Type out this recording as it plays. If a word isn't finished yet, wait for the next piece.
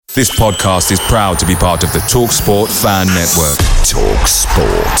This podcast is proud to be part of the TalkSport Fan Network.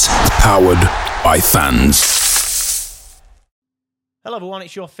 TalkSport. Powered by fans. Hello everyone,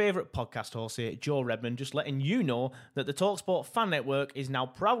 it's your favourite podcast host here, Joe Redmond, just letting you know that the TalkSport Fan Network is now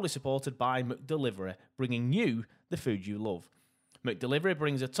proudly supported by McDelivery, bringing you the food you love. McDelivery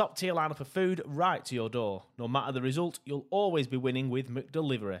brings a top-tier lineup of food right to your door. No matter the result, you'll always be winning with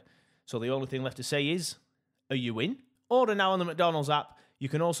McDelivery. So the only thing left to say is, are you in? Order now on the McDonald's app. You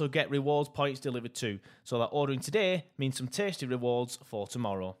can also get rewards points delivered too, so that ordering today means some tasty rewards for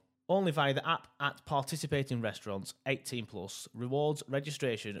tomorrow. Only via the app at participating restaurants, 18 plus, rewards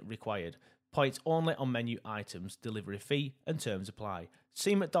registration required. Points only on menu items, delivery fee and terms apply.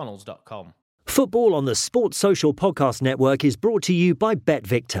 See mcdonalds.com. Football on the Sports Social Podcast Network is brought to you by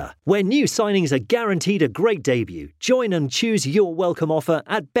BetVictor, where new signings are guaranteed a great debut. Join and choose your welcome offer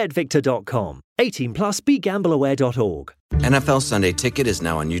at betvictor.com. 18 plus, begambleaware.org. NFL Sunday Ticket is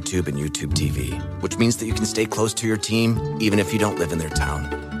now on YouTube and YouTube TV, which means that you can stay close to your team even if you don't live in their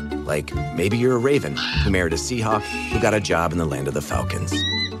town. Like, maybe you're a Raven who married a Seahawk who got a job in the land of the Falcons.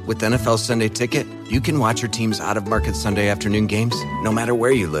 With NFL Sunday Ticket, you can watch your team's out-of-market Sunday afternoon games no matter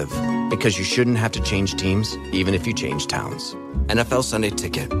where you live, because you shouldn't have to change teams even if you change towns. NFL Sunday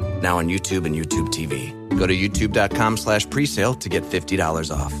Ticket, now on YouTube and YouTube TV. Go to youtube.com/presale to get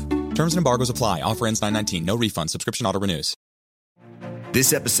 $50 off. Terms and embargoes apply. Offer ends 9/19. No refund. Subscription auto renews.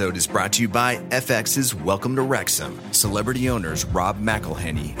 This episode is brought to you by FX's Welcome to Wrexham. Celebrity owners Rob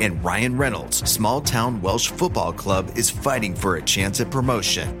McElhenney and Ryan Reynolds' small-town Welsh football club is fighting for a chance at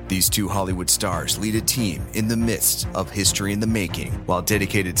promotion. These two Hollywood stars lead a team in the midst of history in the making, while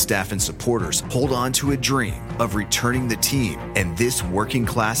dedicated staff and supporters hold on to a dream of returning the team and this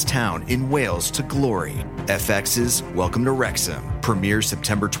working-class town in Wales to glory. FX's Welcome to Wrexham premieres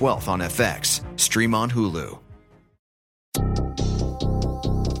September 12th on FX. Stream on Hulu.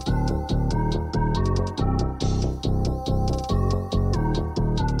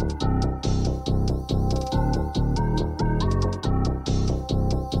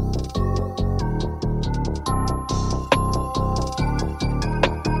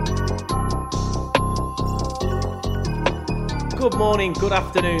 Good morning, good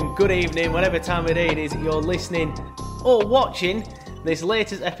afternoon, good evening, whatever time of day it is you're listening or watching this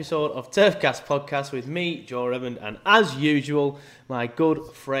latest episode of Turfcast Podcast with me, Joe Redmond, and as usual, my good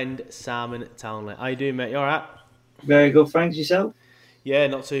friend Simon Townley. How you doing, mate? You alright? Very good, thanks. Yourself? Yeah,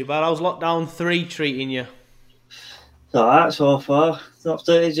 not too bad. How's lockdown 3 treating you? It's alright so far.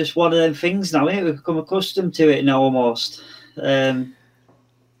 It's just one of them things now, isn't it? We've become accustomed to it now almost. But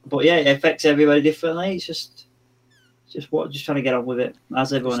yeah, it affects everybody differently. It's just trying to get on with it,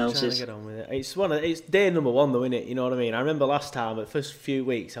 as everyone else is. Get on with it. It's day number 1 though, isn't it? You know what I mean? I remember last time, the first few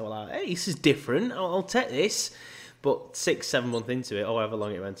weeks, I was like, hey, this is different, I'll take this. But 6-7 months into it, or however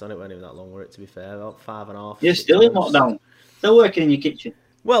long it went on, it wasn't even that long, were it, to be fair, about 5.5. You're still in lockdown? Still working in your kitchen?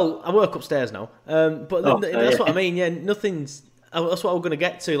 Well, I work upstairs now. That's what I mean, yeah, nothing's... That's what I was going to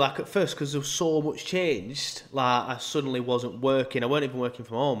get to, like, at first, because there was so much changed. Like, I suddenly wasn't working. I weren't even working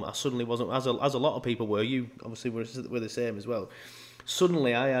from home. I suddenly wasn't, as a lot of people were. You, obviously, were the same as well.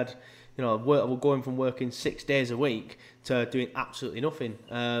 Suddenly, I had, I was going from working 6 days a week to doing absolutely nothing.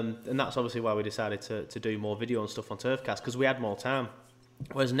 And that's obviously why we decided to do more video and stuff on Turfcast, because we had more time.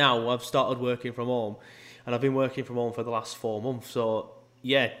 Whereas now, I've started working from home, and I've been working from home for the last 4 months. So,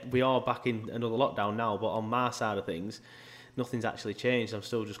 yeah, we are back in another lockdown now, but on my side of things, nothing's actually changed. I'm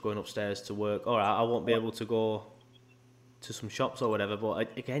still just going upstairs to work. All right, I won't be able to go to some shops or whatever, but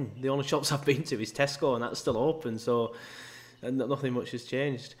again, the only shops I've been to is Tesco, and that's still open, so nothing much has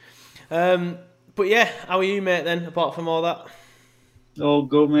changed. But yeah, how are you, mate, then, apart from all that? Oh,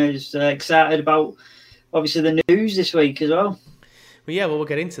 good, mate. Just excited about, obviously, the news this week as well. Well, yeah, we'll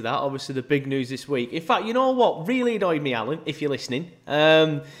get into that. Obviously, the big news this week. In fact, you know what really annoyed me, Alan, if you're listening?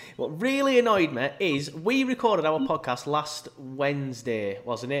 What really annoyed me is we recorded our podcast last Wednesday,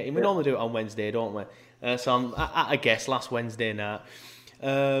 wasn't it? And we normally do it on Wednesday, don't we? So I'm at a guess last Wednesday night.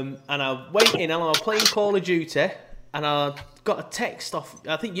 And I went in and I was playing Call of Duty, and I got a text off,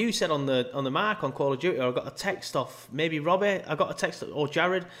 I think you said on the mark on Call of Duty, or I got a text off, maybe Robbie, I got a text, or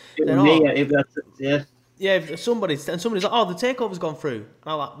Jared. Yeah, somebody's like, oh, the takeover's gone through. And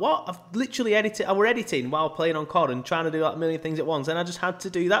I'm like, what? I were editing while playing on COD and trying to do like a million things at once, and I just had to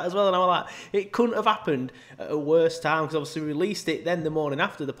do that as well. And I was like, it couldn't have happened at a worse time, because obviously we released it then the morning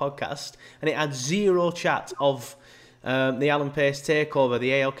after the podcast, and it had zero chat of the Alan Pace takeover, the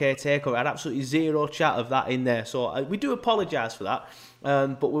ALK takeover. It had absolutely zero chat of that in there. So we do apologise for that,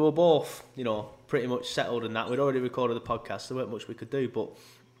 but we were both, pretty much settled in that. We'd already recorded the podcast, so there weren't much we could do, but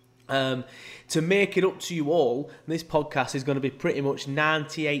To make it up to you all, this podcast is going to be pretty much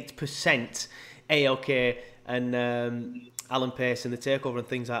 98% ALK and Alan Pace and the takeover and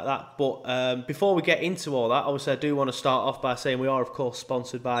things like that. But before we get into all that, obviously I do want to start off by saying we are, of course,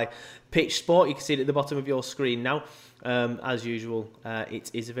 sponsored by Pitch Sport. You can see it at the bottom of your screen now. As usual, it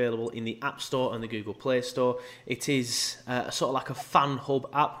is available in the App Store and the Google Play Store. It is sort of like a fan hub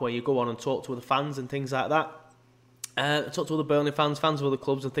app where you go on and talk to other fans and things like that. Talk to other Burnley fans of other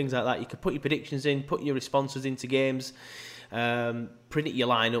clubs and things like that. You can put your predictions in, put your responses into games, print your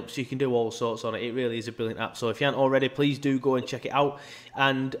lineups. You can do all sorts on it. It really is a brilliant app. So if you haven't already, please do go and check it out.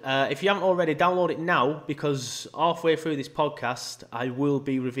 And if you haven't already, download it now, because halfway through this podcast, I will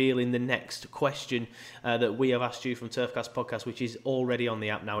be revealing the next question that we have asked you from Turfcast Podcast, which is already on the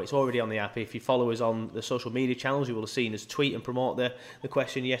app now. It's already on the app. If you follow us on the social media channels, you will have seen us tweet and promote the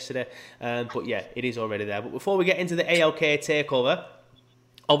question yesterday. But yeah, it is already there. But before we get into the ALK takeover,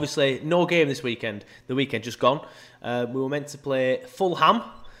 obviously, no game this weekend. The weekend just gone. We were meant to play Fulham,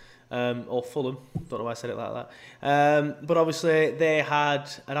 or Fulham. Don't know why I said it like that. But obviously, they had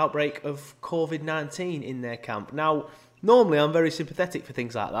an outbreak of COVID-19 in their camp. Now, normally I'm very sympathetic for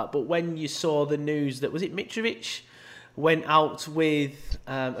things like that, but when you saw the news that, was it Mitrovic went out with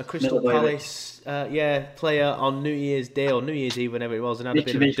a Crystal Palace player on New Year's Day or New Year's Eve, whenever it was, and had a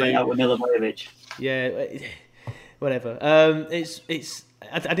bit of a went out with Milivojevic. Yeah, whatever.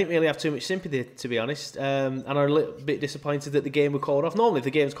 I didn't really have too much sympathy, to be honest, and I'm a little bit disappointed that the game was called off. Normally, if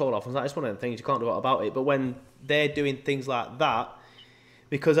the game's called off, it's one of the things you can't do a lot about it. But when they're doing things like that,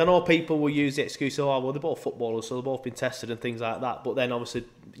 because I know people will use the excuse of, oh, well, they're both footballers, so they've both been tested and things like that. But then, obviously,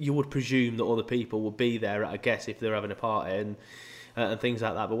 you would presume that other people would be there, I guess, if they're having a party and things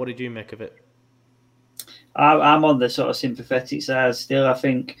like that. But what did you make of it? I'm on the sort of sympathetic side still. I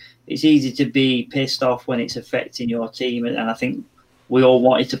think it's easy to be pissed off when it's affecting your team, and I think we all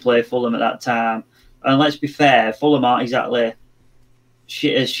wanted to play Fulham at that time. And let's be fair, Fulham aren't exactly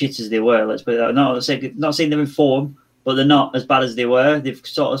shit as they were. Let's put it that. Not saying they're in form, but they're not as bad as they were. They've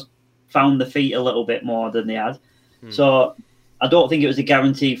sort of found the feet a little bit more than they had. So I don't think it was a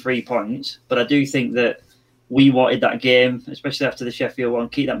guaranteed 3 points, but I do think that we wanted that game, especially after the Sheffield one,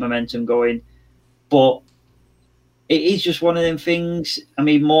 keep that momentum going. But it is just one of them things. I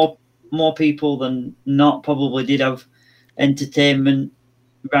mean, more people than not probably did have entertainment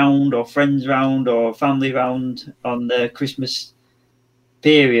round or friends round or family round on the Christmas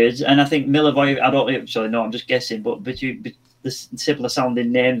periods, and I think Milivojevic, I don't actually know, I'm just guessing, but the similar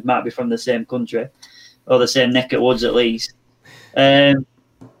sounding names might be from the same country or the same neck of woods at least. They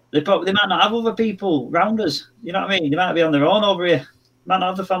might not have other people round us, you know what I mean? They might be on their own over here, might not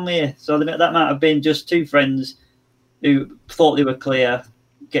have the family here, so that might have been just two friends who thought they were clear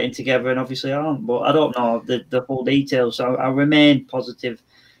getting together and obviously aren't. But I don't know the full details, so I remain positive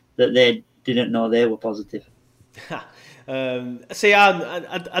that they didn't know they were positive. See, I'm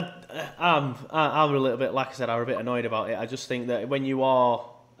a little bit, like I said, I'm a bit annoyed about it. I just think that when you are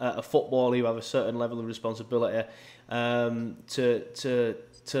a footballer, you have a certain level of responsibility to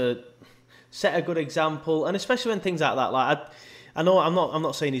set a good example, and especially when things like that, like I know I'm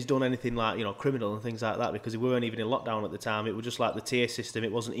not saying he's done anything like, you know, criminal and things like that, because we weren't even in lockdown at the time. It was just like the tier system.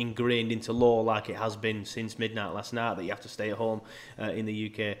 It wasn't ingrained into law like it has been since midnight last night that you have to stay at home in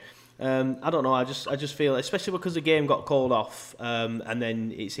the UK. I don't know. I just feel, especially because the game got called off, and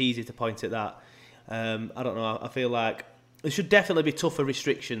then it's easy to point at that. I don't know. I feel like there should definitely be tougher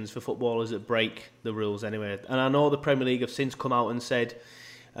restrictions for footballers that break the rules anyway. And I know the Premier League have since come out and said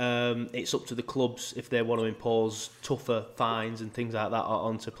it's up to the clubs if they want to impose tougher fines and things like that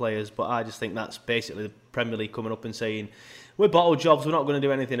onto players. But I just think that's basically the Premier League coming up and saying, we're bottle jobs, we're not going to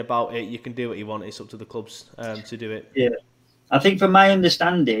do anything about it. You can do what you want. It's up to the clubs to do it. Yeah, I think from my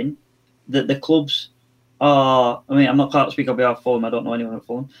understanding that the clubs are, I mean, I'm not can't speak on behalf of Fulham, I don't know anyone at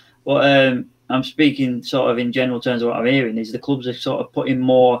Fulham, but I'm speaking sort of in general terms of what I'm hearing is the clubs are sort of putting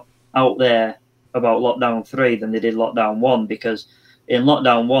more out there about lockdown 3 than they did lockdown 1, because in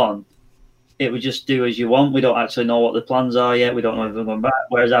lockdown 1 it would just do as you want. We don't actually know what the plans are yet. We don't know if they're going back.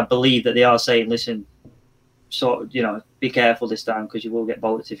 Whereas I believe that they are saying, listen, sort of, you know, be careful this time because you will get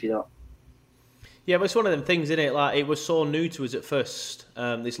bollocked if you don't. Yeah, but it's one of them things, isn't it? Like, it was so new to us at first,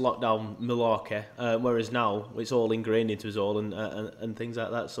 this lockdown malarkey, whereas now it's all ingrained into us all and things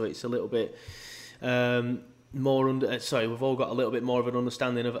like that. So it's a little bit more we've all got a little bit more of an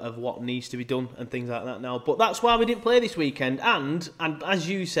understanding of what needs to be done and things like that now. But that's why we didn't play this weekend. And as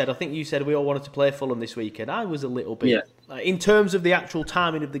you said, I think you said we all wanted to play Fulham this weekend. I was a little bit, in terms of the actual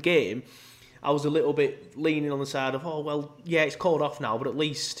timing of the game, I was a little bit leaning on the side of, it's called off now, but at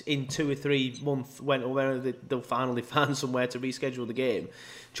least in 2 or 3 months, when they'll finally find somewhere to reschedule the game,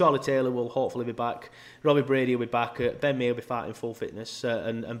 Charlie Taylor will hopefully be back, Robbie Brady will be back, Ben Mee will be fighting full fitness,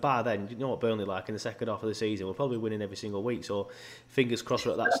 and by then, you know what Burnley like in the second half of the season, we're probably winning every single week, so fingers crossed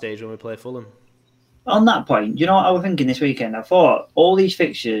we're at that stage when we play Fulham. On that point, you know what I was thinking this weekend? I thought all these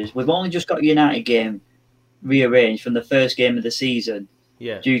fixtures, we've only just got a United game rearranged from the first game of the season,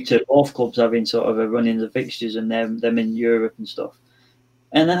 due to both clubs having sort of a run in the fixtures and them in Europe and stuff.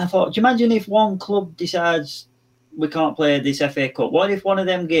 And then I thought, do you imagine if one club decides we can't play this FA Cup? What if one of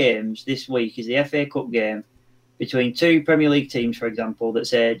them games this week is the FA Cup game between 2 Premier League teams, for example, that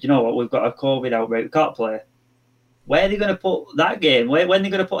said, you know what, we've got a COVID outbreak, we can't play. Where are they going to put that game? When are they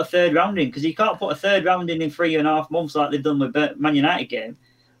going to put a third round in? Because you can't put a third round in 3.5 months like they've done with Man United game.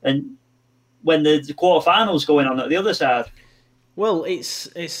 And when the quarterfinals going on at the other side. Well, it's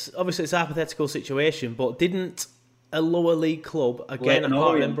obviously it's a hypothetical situation, but didn't a lower league club again? I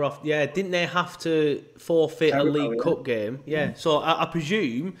can't remember didn't they have to forfeit a League Cup game? Yeah. So I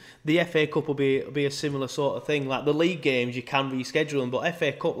presume the FA Cup will be a similar sort of thing. Like the league games, you can reschedule them, but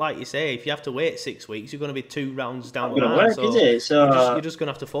FA Cup, like you say, if you have to wait 6 weeks, you're going to be 2 rounds down the line. Is it? So you're just going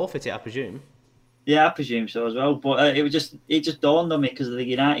to have to forfeit it, I presume. Yeah, I presume so as well. But it just dawned on me because of the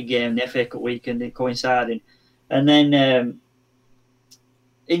United game, the FA Cup weekend coinciding, and then.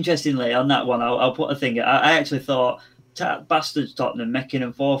 Interestingly, on that one, I'll put a thing. I actually thought, bastards Tottenham making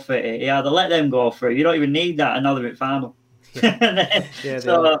them forfeit it. Yeah, let them go through. You don't even need that another final.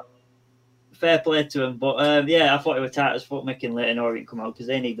 So fair play to them. But I thought it was tight as fuck making Leyton Orient come out because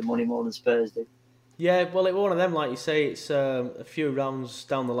they need the money more than Spurs do. Yeah, well, it was one of them, like you say, it's a few rounds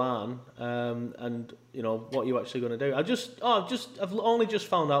down the line, and you know what you're actually going to do. I've only just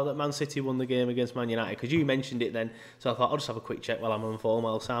found out that Man City won the game against Man United because you mentioned it then, so I thought I'll just have a quick check while I'm on phone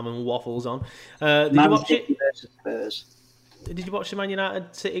while Simon waffles on. Did you watch it? Spurs. Did you watch the Man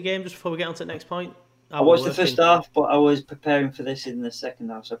United City game just before we get on to the next point? I watched the first half, but I was preparing for this in the second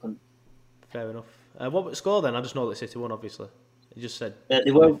half, so I couldn't. Fair enough. What was the score then? I just know that City won, obviously. It just said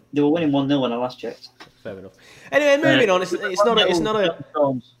they were winning 1-0 when I last checked. Fair enough. Anyway, moving on. It's not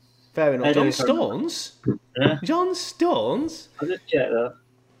a. Fair enough. John Stones. Yeah. John Stones. I just checked that.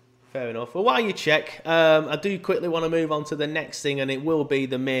 Fair enough. Well, while you check, I do quickly want to move on to the next thing, and it will be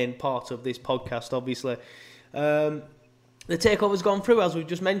the main part of this podcast. Obviously, the takeover's gone through, as we've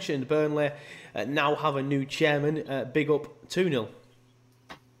just mentioned. Burnley now have a new chairman. Big up 2-0.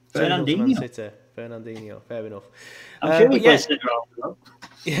 Fernandinho, fair enough. I'm sure he plays it wrong.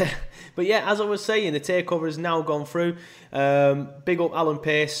 Yeah, but as I was saying, the takeover has now gone through. Big up Alan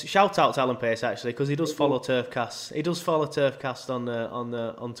Pace. Shout out to Alan Pace actually, because he does follow Turfcast. He does follow Turfcast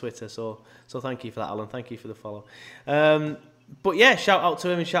on Twitter. So thank you for that, Alan. Thank you for the follow. But shout out to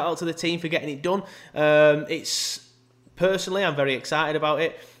him and shout out to the team for getting it done. Personally, I'm very excited about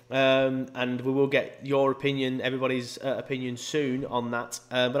it. And we will get your opinion, everybody's opinion soon on that.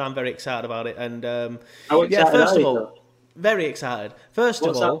 But I'm very excited about it. And first of all, very excited. First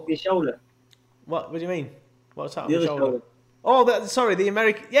of all, what's your shoulder? What do you mean? What's that on the shoulder? Oh, sorry, the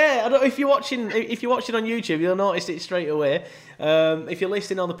American. Yeah, I don't. If you're watching on YouTube, you'll notice it straight away. If you're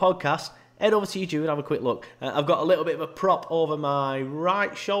listening on the podcast, head over to YouTube and have a quick look. I've got a little bit of a prop over my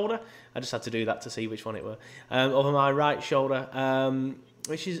right shoulder. I just had to do that to see which one it were. Over my right shoulder.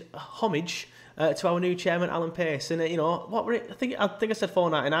 Which is homage to our new chairman, Alan Pace. And, what were it? I think I said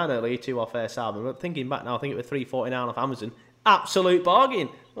 $4.99 earlier to off air, Simon. But thinking back now, I think it was $3.49 off Amazon. Absolute bargain.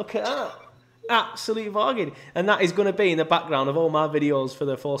 Look at that. Absolute bargain. And that is going to be in the background of all my videos for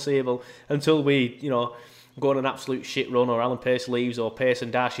the foreseeable until we, go on an absolute shit run, or Alan Pace leaves, or Pace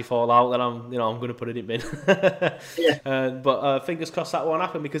and Darcy fall out. Then I'm going to put it in bin. But fingers crossed that won't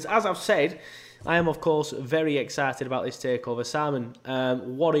happen, because as I've said, I am, of course, very excited about this takeover. Simon,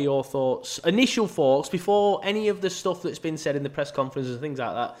 what are your thoughts? Initial thoughts, before any of the stuff that's been said in the press conferences and things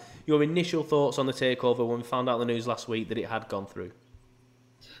like that, your initial thoughts on the takeover when we found out the news last week that it had gone through?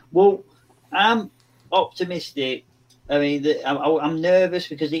 Well, I'm optimistic. I mean, I'm nervous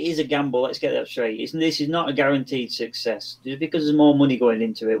because it is a gamble. Let's get that straight. This is not a guaranteed success. Just because there's more money going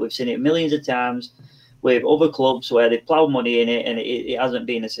into it. We've seen it millions of times with other clubs where they've ploughed money in it and it hasn't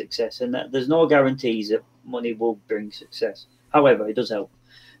been a success. And there's no guarantees that money will bring success. However, it does help.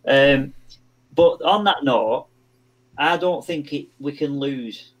 But on that note, I don't think we can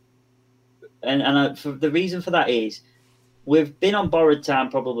lose. And the reason for that is we've been on borrowed time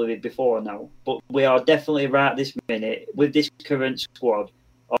probably before now, but we are definitely right this minute with this current squad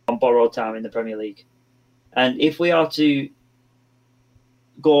on borrowed time in the Premier League. And if we are to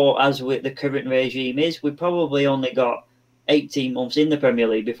go as with the current regime is, we probably only got 18 months in the Premier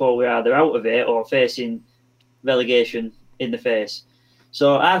League before we're either out of it or facing relegation in the face.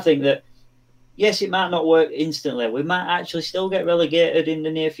 So I think that, yes, it might not work instantly. We might actually still get relegated in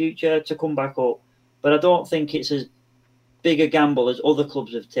the near future to come back up. But I don't think it's as big a gamble as other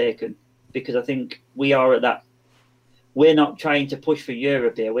clubs have taken, because I think we are at that. We're not trying to push for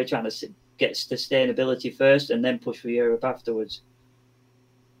Europe here. We're trying to get sustainability first and then push for Europe afterwards.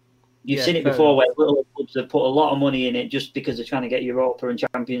 You've seen it before where little clubs have put a lot of money in it just because they're trying to get Europa and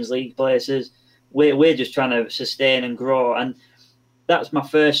Champions League places. We're just trying to sustain and grow. And that's my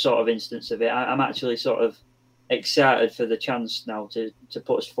first sort of instance of it. I'm actually sort of excited for the chance now to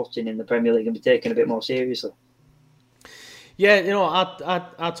put us footing in the Premier League and be taken a bit more seriously. Yeah,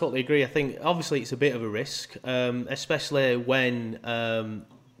 I totally agree. I think obviously it's a bit of a risk, especially when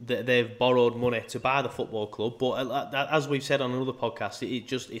they've borrowed money to buy the football club. But as we've said on another podcast,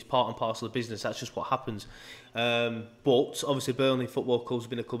 it's part and parcel of business. That's just what happens. But obviously Burnley Football Club's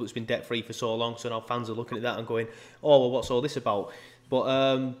been a club that's been debt free for so long, so now fans are looking at that and going, "Oh, well, what's all this about?"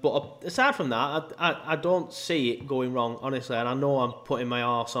 But aside from that, I don't see it going wrong, honestly. And I know I'm putting my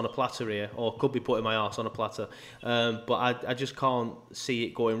arse on a platter here, or could be putting my arse on a platter. But I just can't see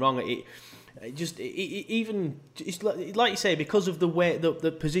it going wrong. It's like you say, because of the way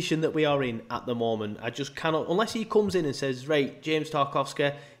the position that we are in at the moment, I just cannot, unless he comes in and says, right, James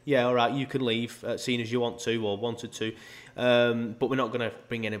Tarkowski, yeah, all right, you can leave, seeing as you want to or wanted to, but we're not going to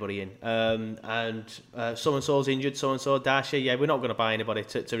bring anybody in. And so-and-so's injured, so-and-so, Darcy, yeah, we're not going to buy anybody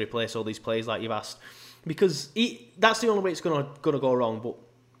to replace all these players like you've asked, because that's the only way it's going to go wrong. But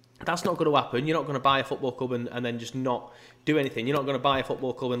that's not going to happen. You're not going to buy a football club and then just not do anything. You're not going to buy a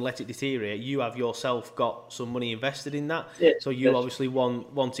football club and let it deteriorate. You have yourself got some money invested in that, so you obviously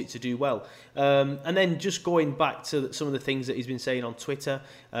want it to do well. And then just going back to some of the things that he's been saying on Twitter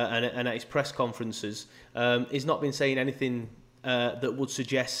and at his press conferences, he's not been saying anything that would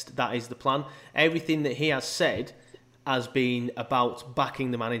suggest that is the plan. Everything that he has said has been about backing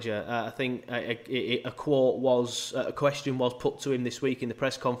the manager. I think a question was put to him this week in the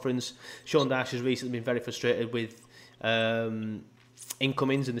press conference. Sean Dyche has recently been very frustrated with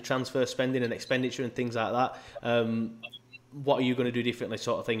incomings and the transfer spending and expenditure and things like that. What are you going to do differently,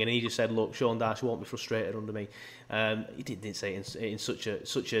 sort of thing? And he just said, look, Sean Dyche won't be frustrated under me. He didn't say it in such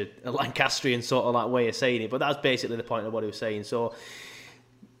a Lancastrian sort of like way of saying it, but that's basically the point of what he was saying. So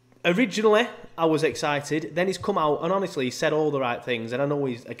originally I was excited, then he's come out and honestly he said all the right things, and I know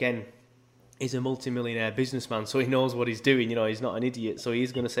he's a multi-millionaire businessman, so he knows what he's doing, he's not an idiot, so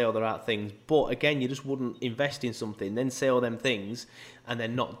he's going to say all the right things. But again, you just wouldn't invest in something, then say all them things and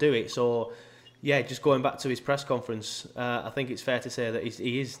then not do it. So yeah, just going back to his press conference, I think it's fair to say that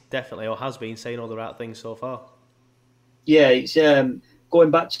he is definitely, or has been, saying all the right things so far. Yeah, it's going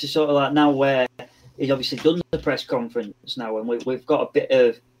back to sort of like now where he's obviously done the press conference now, and we've got a bit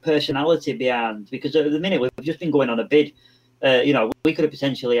of personality behind, because at the minute we've just been going on a bid. We could have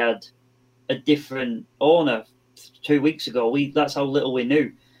potentially had a different owner 2 weeks ago. That's how little we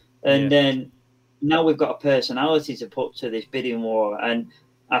knew, and then now we've got a personality to put to this bidding war, and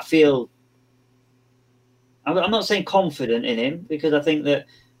I feel, I'm not saying confident in him, because I think that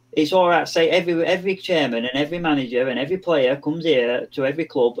it's all right. Say every chairman and every manager and every player comes here to every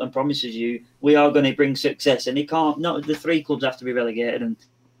club and promises you we are going to bring success, and he can't. Not the 3 clubs have to be relegated and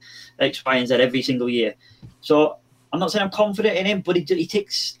X, Y, and Z every single year. So I'm not saying I'm confident in him, but he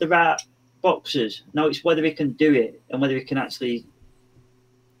ticks the right boxes. Now it's whether he can do it and whether he can actually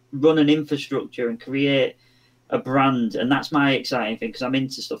run an infrastructure and create a brand, and that's my exciting thing, because I'm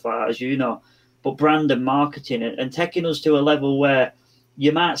into stuff like that, as you know. But brand and marketing and taking us to a level where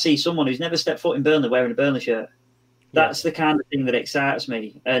you might see someone who's never stepped foot in Burnley wearing a Burnley shirt. That's the kind of thing that excites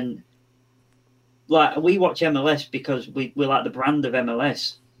me. And like, we watch MLS because we like the brand of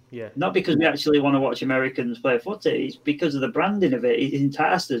MLS. Yeah. Not because we actually want to watch Americans play footy. It's because of the branding of it. It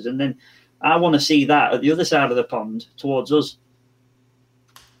entices us. And then I want to see that at the other side of the pond towards us.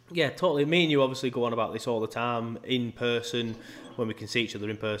 Yeah, totally. Me and you obviously go on about this all the time, in person, when we can see each other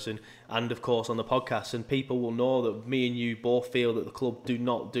in person, and of course on the podcast. And people will know that me and you both feel that the club do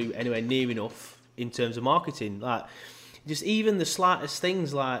not do anywhere near enough in terms of marketing. Like, just even the slightest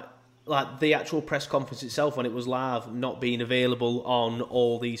things, like the actual press conference itself when it was live, not being available on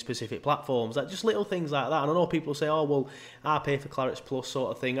all these specific platforms. Like, just little things like that. And I know people say, oh, well, I pay for Clarets Plus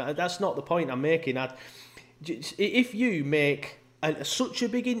sort of thing. That's not the point I'm making. If you make such a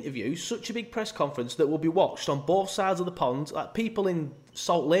big interview, such a big press conference that will be watched on both sides of the pond, like people in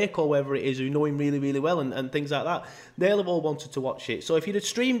Salt Lake or wherever it is who know him really, really well and things like that, they'll have all wanted to watch it. So if you'd have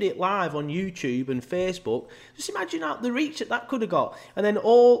streamed it live on YouTube and Facebook, just imagine the reach that could have got. And then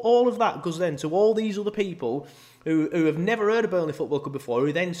all of that goes then to all these other people who have never heard of Burnley Football Club before,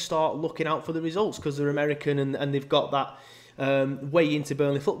 who then start looking out for the results because they're American and they've got that way into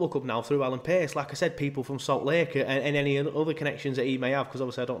Burnley Football Club now through Alan Pace. Like I said, people from Salt Lake and any other connections that he may have, because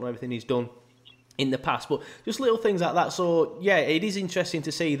obviously I don't know everything he's done in the past, but just little things like that. So yeah, it is interesting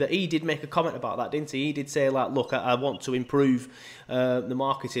to see that he did make a comment about that, didn't he? He did say, like, look, I want to improve the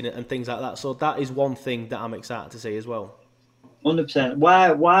marketing and things like that. So that is one thing that I'm excited to see as well. 100%.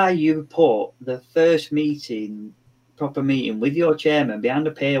 Why you put the first proper meeting with your chairman behind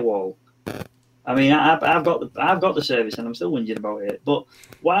a paywall? I mean, I've got the service and I'm still whinging about it. But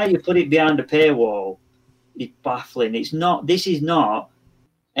why you put it behind a paywall is baffling. This is not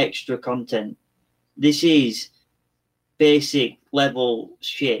extra content. This is basic level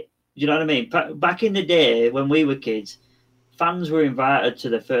shit. Do you know what I mean? Back in the day when we were kids, fans were invited to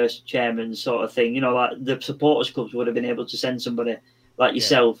the first chairman sort of thing. You know, like the supporters clubs would have been able to send somebody like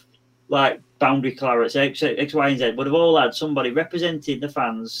yourself, like Boundary Clarets, X, Y, and Z would have all had somebody representing the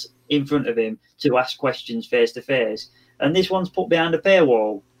fans in front of him to ask questions face to face. And this one's put behind a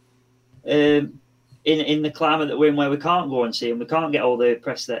paywall. In the climate that we're in, where we can't go and see them, we can't get all the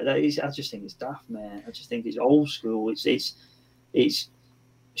press there. I just think it's daft, man. I just think it's old school. It's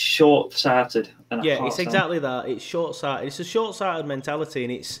short-sighted. Yeah, it's exactly that. It's short-sighted. It's a short-sighted mentality,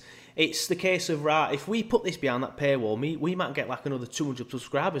 and it's the case of, right, if we put this behind that paywall, we might get like another 200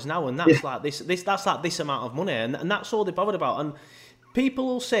 subscribers now, and that's like that's like this amount of money, and that's all they're bothered about. And people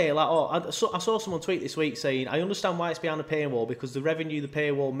will say, like, oh, I saw someone tweet this week saying, I understand why it's behind a paywall, because the revenue the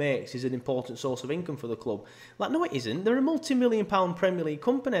paywall makes is an important source of income for the club. Like, no, it isn't. They're a multi-million pound Premier League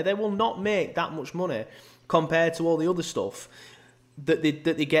company. They will not make that much money compared to all the other stuff that they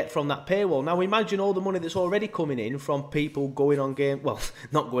get from that paywall. Now, imagine all the money that's already coming in from people going on games, well,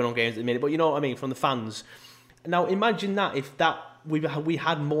 not going on games at the minute, but you know what I mean, from the fans. Now, imagine that if we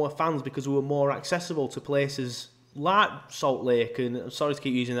had more fans because we were more accessible to places like Salt Lake, and I'm sorry to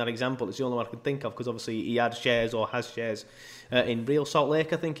keep using that example, it's the only one I can think of, because obviously he had shares or has shares in real Salt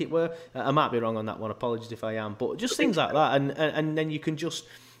Lake, I think it were. I might be wrong on that one, apologies if I am, but just things like that, and then you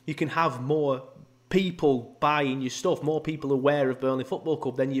can have more people buying your stuff, more people aware of Burnley Football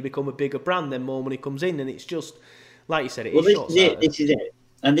Club, then you become a bigger brand, then more money comes in, and it's just, like you said, this is it,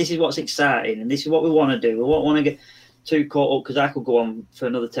 and this is what's exciting, and this is what we want to do. We won't want to get too caught up, because I could go on for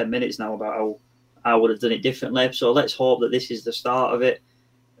another 10 minutes now about how I would have done it differently. So let's hope that this is the start of it.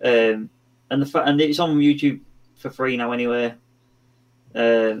 And it's on YouTube for free now anyway.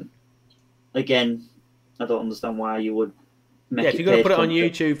 Again, I don't understand why you would make if you're going to put it on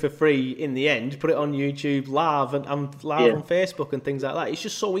YouTube for free in the end, put it on YouTube live and live on Facebook and things like that. It's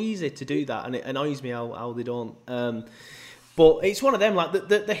just so easy to do that, and it annoys me how they don't. But it's one of them, like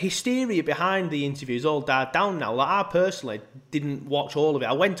the hysteria behind the interviews all died down now. Like, I personally didn't watch all of it.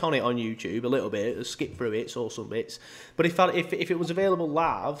 I went on it on YouTube a little bit, skipped through it, saw some bits. But if it was available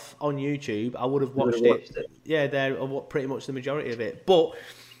live on YouTube, I would have watched it. Yeah, there pretty much the majority of it. But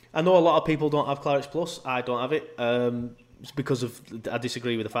I know a lot of people don't have Clarets Plus. I don't have it. It's because I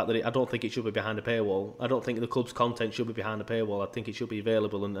disagree with the fact that I don't think it should be behind a paywall. I don't think the club's content should be behind a paywall. I think it should be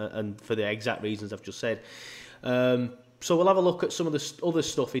available, and for the exact reasons I've just said. So we'll have a look at some of the other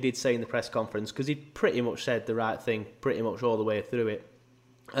stuff he did say in the press conference, because he pretty much said the right thing pretty much all the way through it.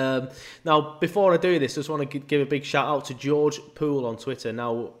 Now, before I do this, I just want to give a big shout out to George Poole on Twitter.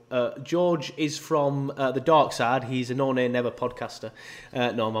 Now, George is from the dark side. He's a No Nay Never podcaster.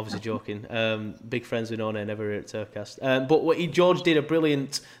 No, I'm obviously joking. Big friends with No Nay Never here at Turfcast. But George did a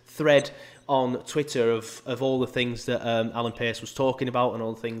brilliant thread on Twitter of all the things that Alan Pace was talking about, and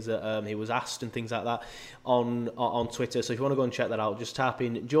all the things that he was asked and things like that on Twitter. So if you want to go and check that out, just type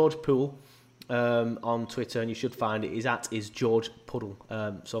in George Poole on Twitter, and you should find it. His @ is George Puddle.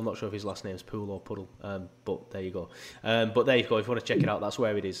 So I'm not sure if his last name is Poole or Puddle, but there you go. But there you go. If you want to check it out, that's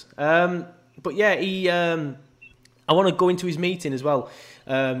where it is. But yeah, I want to go into his meeting as well,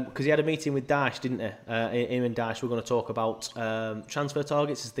 because he had a meeting with Daesh, didn't he? Him and Daesh were going to talk about transfer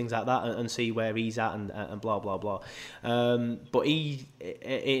targets and things like that, and see where he's at, and blah, blah, blah. But he,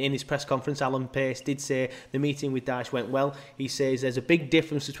 in his press conference, Alan Pace did say the meeting with Daesh went well. He says there's a big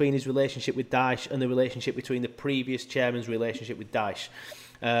difference between his relationship with Daesh and the relationship between the previous chairman's relationship with Daesh.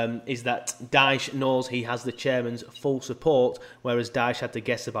 Is that Daesh knows he has the chairman's full support, whereas Daesh had to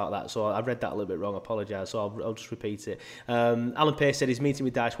guess about that. So I read that a little bit wrong, I apologise, so I'll just repeat it. Alan Pace said his meeting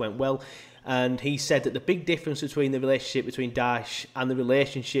with Daesh went well, and he said that the big difference between the relationship between Daesh and the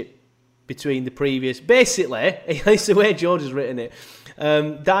relationship between the previous... Basically, it's the way George has written it.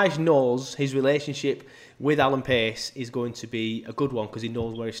 Daesh knows his relationship with Alan Pace is going to be a good one, because he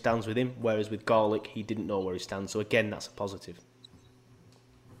knows where he stands with him, whereas with Garlick, he didn't know where he stands. So again, that's a positive.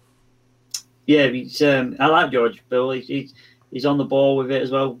 Yeah, I like George Bill. He's on the ball with it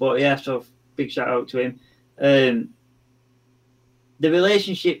as well. But yeah, so big shout out to him. The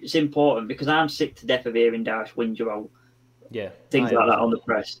relationship is important because I'm sick to death of hearing Dash whinge about things like that on the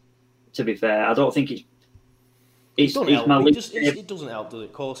press. To be fair, I don't think it's my least. It doesn't help, does it?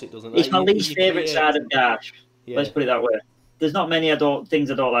 Of course, it doesn't. It's my least favourite side of Dash. Yeah. Let's put it that way. There's not many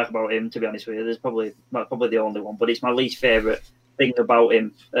things I don't like about him. To be honest with you, there's probably the only one, but it's my least favourite thing about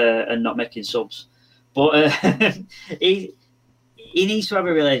him and not making subs. But he needs to have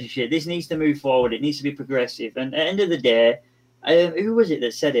a relationship. This needs to move forward. It needs to be progressive. And at the end of the day, who was it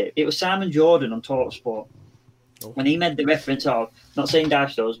that said it? It was Simon Jordan on TalkSport. When he made the reference of, not saying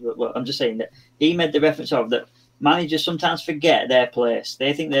Dash does, but I'm just saying that he made the reference of that managers sometimes forget their place.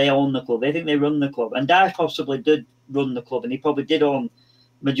 They think they own the club. They think they run the club. And Dash possibly did run the club, and he probably did own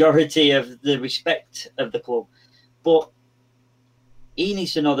majority of the respect of the club. But he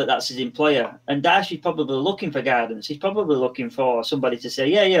needs to know that that's his employer. And Dash is probably looking for guidance. He's probably looking for somebody to say,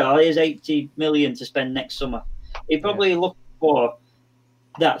 here's 80 million to spend next summer. He probably looked for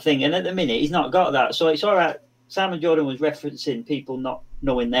that thing. And at the minute, he's not got that. So it's all right. Simon Jordan was referencing people not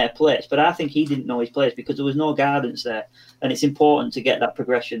knowing their place, but I think he didn't know his place because there was no guidance there. And it's important to get that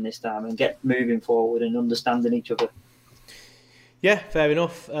progression this time and get moving forward and understanding each other. Yeah, fair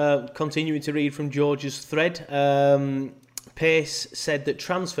enough. Continuing to read from George's thread. Pace said that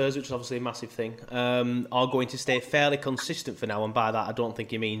transfers, which is obviously a massive thing, are going to stay fairly consistent for now. And by that, I don't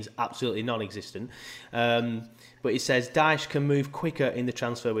think he means absolutely non-existent. But he says Dyche can move quicker in the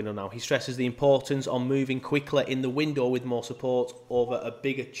transfer window now. He stresses the importance on moving quicker in the window with more support over a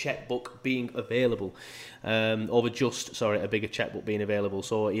bigger checkbook being available. A bigger checkbook being available.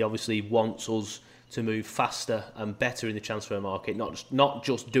 So he obviously wants us to move faster and better in the transfer market, not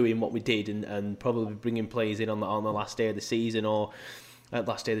just doing what we did and probably bringing players in on the last day of the season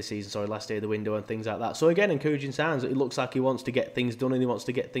last day of the window and things like that. So again, encouraging signs. It looks like he wants to get things done and he wants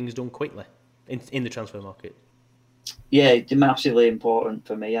to get things done quickly in the transfer market. Yeah, it's massively important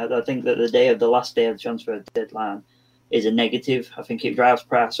for me. I think that the last day of the transfer deadline is a negative. I think it drives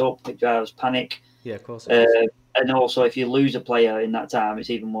price up, it drives panic. Yeah, of course. And also, if you lose a player in that time, it's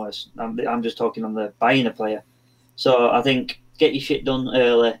even worse. I'm just talking on the buying a player. So I think get your shit done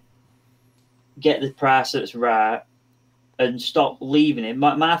early, get the price that's right, and stop leaving it.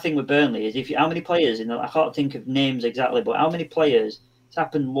 My thing with Burnley is how many players I can't think of names exactly, but how many players? It's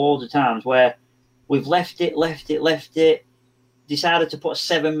happened loads of times where we've left it, decided to put a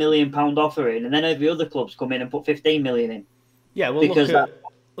 £7 million offer in, and then every other club's come in and put 15 million in. Yeah, well,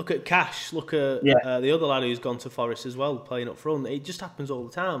 look at Cash. Look at the other lad who's gone to Forest as well, playing up front. It just happens all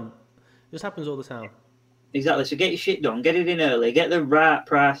the time. Exactly. So get your shit done. Get it in early. Get the right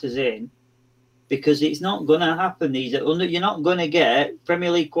prices in, because it's not going to happen. You're not going to get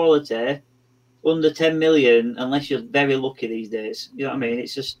Premier League quality under 10 million unless you're very lucky these days. You know what I mean?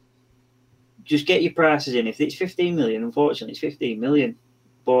 It's just get your prices in. If it's 15 million, unfortunately, it's 15 million.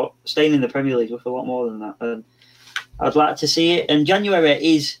 But staying in the Premier League is worth a lot more than that. And I'd like to see it. And January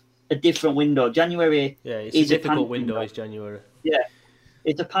is a different window. January is a difficult window. Is January? Yeah,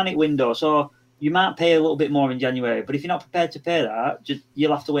 it's a panic window. So you might pay a little bit more in January, but if you're not prepared to pay that,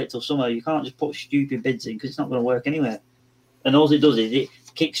 you'll have to wait till summer. You can't just put stupid bids in because it's not going to work anyway. And all it does is it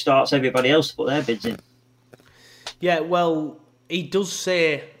kickstarts everybody else to put their bids in. Yeah, well, he does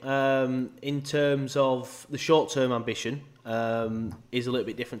say in terms of the short-term ambition is a little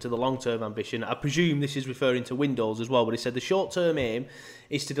bit different to the long-term ambition. I presume this is referring to windows as well, but he said the short-term aim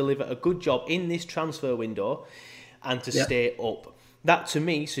is to deliver a good job in this transfer window and to stay up. That, to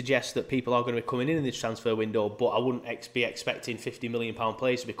me, suggests that people are going to be coming in this transfer window, but I wouldn't be expecting £50 million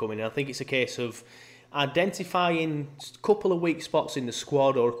players to be coming in. I think it's a case of identifying a couple of weak spots in the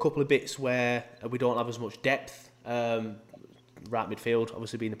squad or a couple of bits where we don't have as much depth. Right midfield,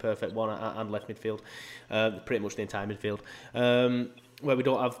 obviously being the perfect one, and left midfield, pretty much the entire midfield, where we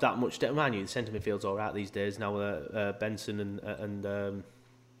don't have that much depth. Man, the centre midfield's all right these days now. Benson and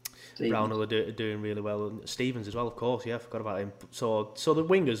Brownhill are doing really well, and Stevens as well, of course. Yeah, I forgot about him. So the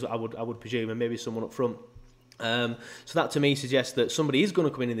wingers, I would presume, and maybe someone up front. So that to me suggests that somebody is going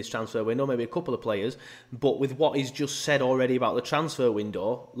to come in this transfer window, maybe a couple of players, but with what he's just said already about the transfer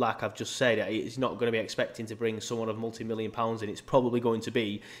window, like I've just said, he's not going to be expecting to bring someone of multi-million pounds in. It's probably going to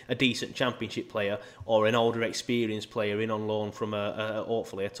be a decent championship player or an older experienced player in on loan from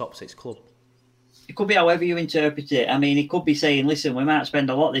hopefully a top 6 club. It could be however you interpret it. I mean, it could be saying, listen, we might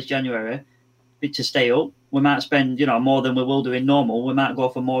spend a lot this January to stay up. We might spend, more than we will do in normal. We might go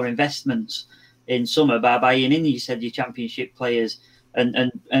for more investments in summer by buying in, you said, your championship players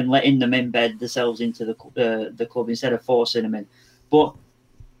and letting them embed themselves into the club instead of forcing them in. But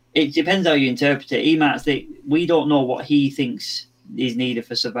it depends how you interpret it. He might think we don't know what he thinks is needed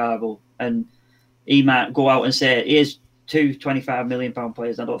for survival, and he might go out and say, "Here's two £25 million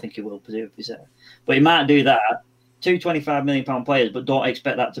players." I don't think he will, presumably, but he might do that. Two £25 million players, but don't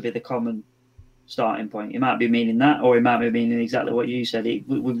expect that to be the common starting point. He might be meaning that, or he might be meaning exactly what you said. We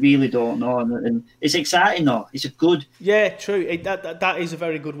really don't know, and it's exciting though. It's a good. Yeah, true. That is a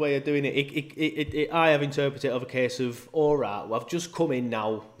very good way of doing it. I have interpreted it of a case of, all right, well, I've just come in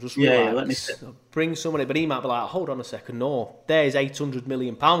now, just relax, bring someone in. But he might be like, hold on a second, no, there's £800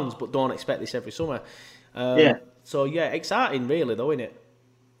 million, but don't expect this every summer. So yeah, exciting, really, though, isn't it?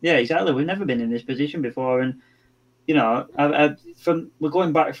 Yeah, exactly. We've never been in this position before, and you know, we're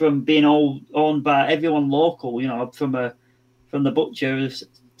going back from being all owned by everyone local. You know, from the butchers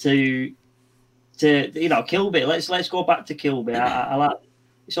to Kilby. Let's go back to Kilby. I like.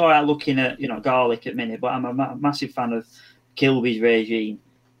 It's all right looking at Garlic at minute, but I'm a massive fan of Kilby's regime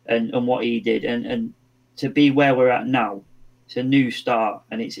and what he did, and to be where we're at now. It's a new start,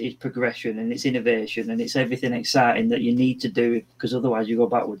 and it's progression, and it's innovation, and it's everything exciting that you need to do, because otherwise you go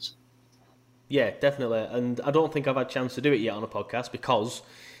backwards. Yeah, definitely. And I don't think I've had a chance to do it yet on a podcast because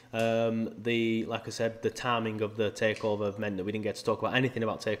like I said, the timing of the takeover meant that we didn't get to talk about anything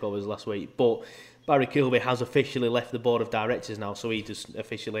about takeovers last week. But Barry Kilby has officially left the board of directors now, so he just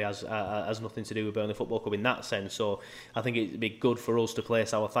officially has nothing to do with Burnley Football Club in that sense. So I think it'd be good for us to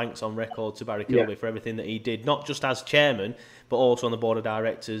place our thanks on record to Barry Kilby for everything that he did, not just as chairman, but also on the board of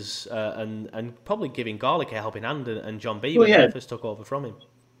directors, and probably giving Garlic a helping hand, and John B when he first took over from him.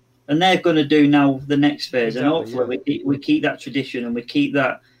 And they're going to do now the next phase, and hopefully we keep that tradition and we keep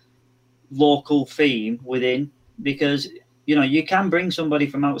that local theme within, because you can bring somebody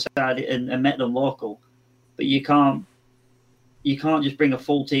from outside and make them local, but you can't just bring a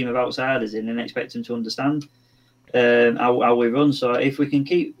full team of outsiders in and expect them to understand how we run. So if we can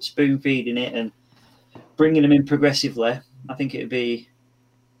keep spoon feeding it and bringing them in progressively, I think it would be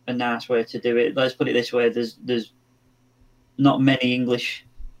a nice way to do it. Let's put it this way: there's not many English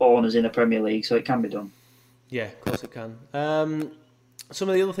owners in the Premier League, so it can be done. Yeah, of course it can. Some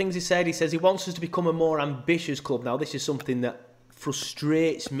of the other things he says he wants us to become a more ambitious club. Now, this is something that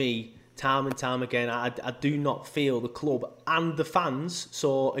frustrates me time and time again. I do not feel the club and the fans.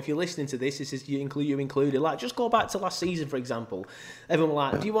 So if you're listening to this is you included. Like, just go back to last season, for example. Everyone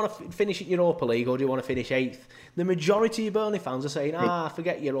was like, do you want to finish in Europa League or do you want to finish 8th? The majority of Burnley fans are saying,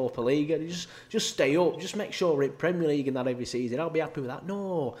 forget Europa League. Just stay up. Just make sure we're in Premier League and that every season. I'll be happy with that.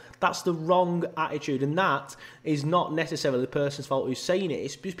 No, that's the wrong attitude. And that is not necessarily the person's fault who's saying it.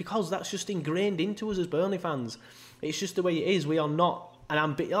 It's just because that's just ingrained into us as Burnley fans. It's just the way it is. We are not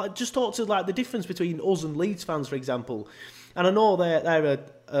just talk to the difference between us and Leeds fans, for example. And I know they're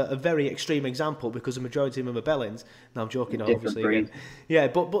a very extreme example because the majority of them are Bellins. Now I'm joking, obviously. Again. Yeah,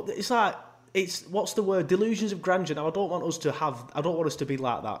 but it's like what's the word? Delusions of grandeur. Now I don't want us to be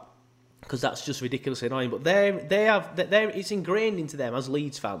like that, because that's just ridiculously annoying. But it's ingrained into them as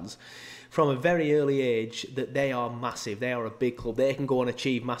Leeds fans from a very early age that they are massive. They are a big club. They can go and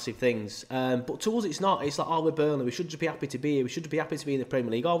achieve massive things. But to us, it's not. It's like, we're Burnley. We should just be happy to be here. We should be happy to be in the Premier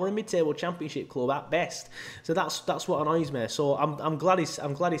League. We're a mid-table Championship club at best. So that's what annoys me. So I'm glad he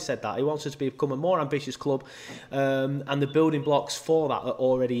said that. He wants us to become a more ambitious club, and the building blocks for that are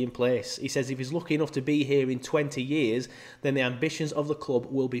already in place. He says if he's lucky enough to be here in 20 years, then the ambitions of the club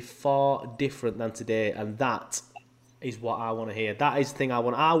will be far different than today, and that is what I want to hear. That is the thing I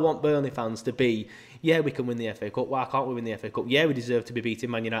want. I want Burnley fans to be, we can win the FA Cup. Why can't we win the FA Cup? Yeah, we deserve to be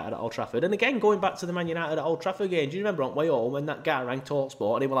beating Man United at Old Trafford. And again, going back to the Man United at Old Trafford game, do you remember on way home when that guy rang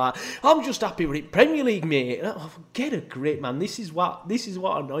TalkSport and he was like, I'm just happy with it, Premier League, mate. Get a grip, man. This is what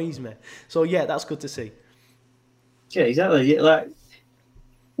annoys me. So yeah, that's good to see. Yeah, exactly. Like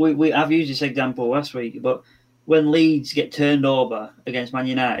I've used this example last week, but when Leeds get turned over against Man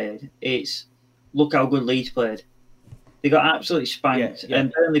United, it's look how good Leeds played. They got absolutely spanked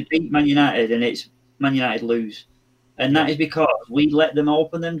and Burnley beat Man United, and it's Man United lose. And that is because we let them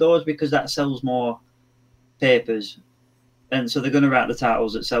open them doors, because that sells more papers. And so they're going to write the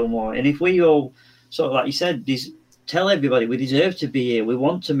titles that sell more. And if we all, sort of like you said, tell everybody we deserve to be here, we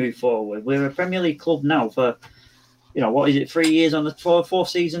want to move forward. We're a Premier League club now for, what is it, 3 years on the fourth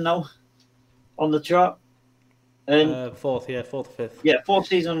season now on the trot? And fourth or fifth. Yeah, fourth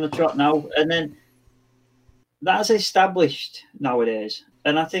season on the trot now. And then that's established nowadays,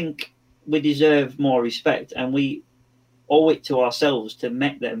 and I think we deserve more respect, and we owe it to ourselves to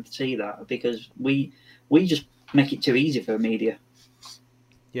make them see that, because we just make it too easy for the media.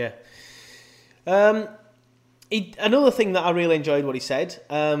 Yeah. Another thing that I really enjoyed what he said.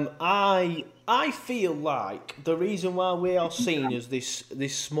 I feel like the reason why we are seen as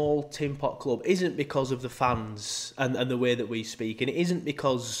this small tin pot club isn't because of the fans and the way that we speak, and it isn't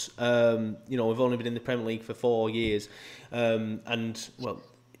because we've only been in the Premier League for 4 years, things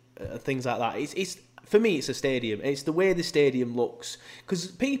like that. It's for me, it's a stadium. It's the way the stadium looks, because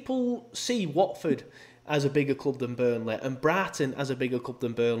people see Watford as a bigger club than Burnley, and Brighton as a bigger club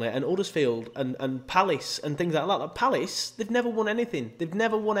than Burnley, and Huddersfield and Palace and things like that. Like Palace, they've never won anything. They've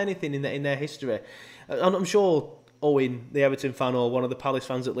never won anything in their history. And I'm sure Owen, the Everton fan, or one of the Palace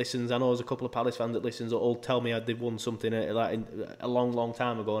fans that listens, I know there's a couple of Palace fans that listens, will tell me they've won something a long, long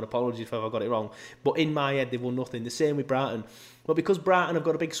time ago, and apologies if I got it wrong. But in my head, they've won nothing. The same with Brighton. But because Brighton have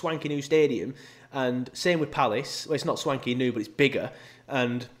got a big swanky new stadium, and same with Palace, well, it's not swanky new, but it's bigger,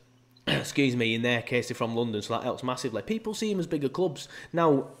 and excuse me, in their case they're from London, so that helps massively. People see them as bigger clubs.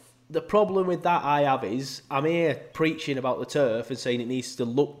 Now, the problem with that I have is, I'm here preaching about the turf and saying it needs to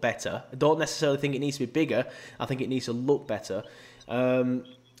look better. I don't necessarily think it needs to be bigger. I think it needs to look better.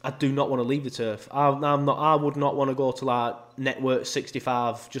 I do not want to leave the turf. I would not want to go to like Network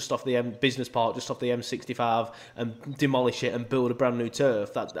 65 just off the business park, just off the M65, and demolish it and build a brand new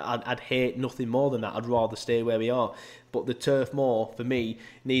turf. I'd hate nothing more than that. I'd rather stay where we are. But the Turf Moor, for me,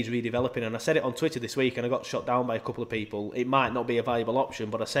 needs redeveloping. And I said it on Twitter this week, and I got shot down by a couple of people. It might not be a viable option,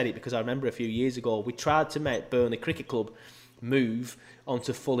 but I said it because I remember a few years ago we tried to make Burnley Cricket Club move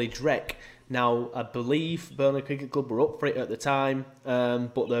onto Fulham Rec. Now, I believe Burnley Cricket Club were up for it at the time,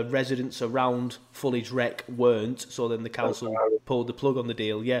 but the residents around Fulham Rec weren't, so then the council pulled the plug on the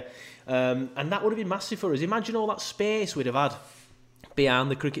deal, yeah. And that would have been massive for us. Imagine all that space we'd have had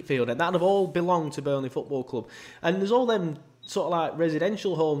behind the cricket field, and that'd have all belonged to Burnley Football Club. And there's all them sort of like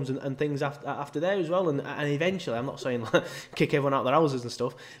residential homes and things after there as well, and eventually, I'm not saying like, kick everyone out of their houses and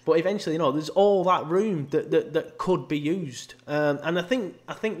stuff, but eventually, there's all that room that could be used, and I think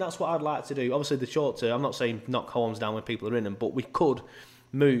that's what I'd like to do. Obviously, the short term, I'm not saying knock homes down when people are in them, but we could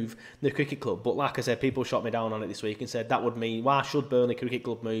move the cricket club. But like I said, people shot me down on it this week and said that would mean, why should Burnley Cricket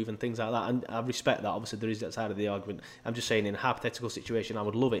Club move and things like that, and I respect that. Obviously there is that side of the argument. I'm just saying, in a hypothetical situation, I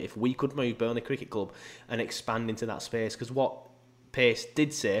would love it if we could move Burnley Cricket Club and expand into that space, because what Pace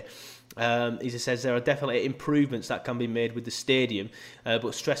did say is, he says there are definitely improvements that can be made with the stadium,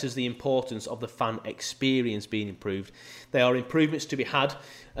 but stresses the importance of the fan experience being improved. There are improvements to be had,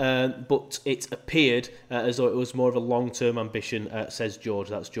 but it appeared as though it was more of a long-term ambition, says George.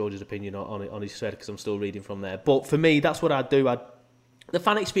 That's George's opinion on his thread, because I'm still reading from there. But for me, that's what I'd do. The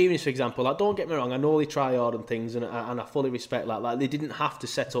fan experience, for example, like, don't get me wrong, I know they try hard and things, and I fully respect that. Like, they didn't have to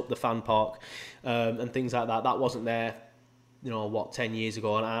set up the fan park and things like that. That wasn't there 10 years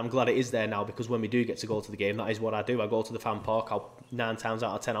ago, and I'm glad it is there now, because when we do get to go to the game, that is what I do. I go to the fan park. 9 times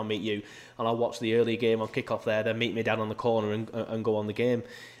out of 10 I'll meet you, and I'll watch the early game on kick-off there, then meet me down on the corner and go on the game.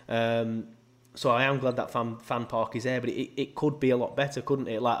 So I am glad that fan park is there, but it could be a lot better, couldn't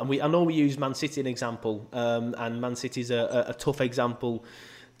it? Like, and I know we use Man City an example, and Man City's a tough example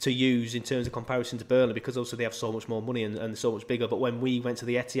to use in terms of comparison to Burnley, because also they have so much more money and so much bigger. But when we went to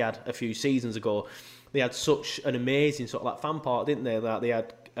the Etihad a few seasons ago, they had such an amazing sort of like fan park, didn't they? Like, they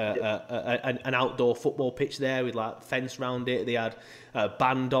had an outdoor football pitch there with like fence around it. They had a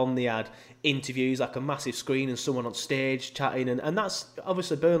band on. They had interviews, like a massive screen and someone on stage chatting. And that's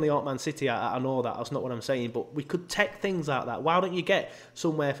obviously Burnley aren't Man City. I know that. That's not what I'm saying. But we could take things like that. Why don't you get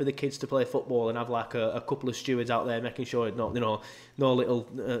somewhere for the kids to play football and have like a couple of stewards out there making sure no little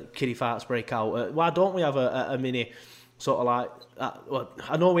kiddie farts break out? Why don't we have a mini sort of like,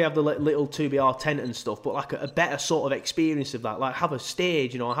 I know we have the little 2BR tent and stuff, but like a better sort of experience of that. Like, have a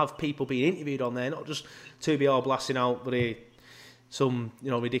stage, have people being interviewed on there, not just 2BR blasting out some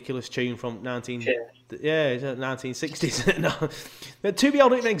ridiculous tune from 1960s. No, 2BR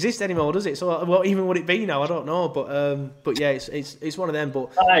don't even exist anymore, does it? So what even would it be now? I don't know, but yeah, it's one of them.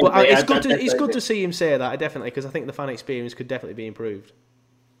 But it's good to see him say that, definitely, because I think the fan experience could definitely be improved.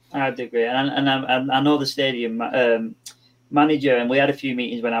 I'd agree, and I know the stadium manager, and we had a few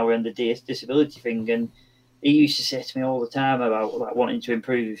meetings when I were in the disability thing, and he used to say to me all the time about like wanting to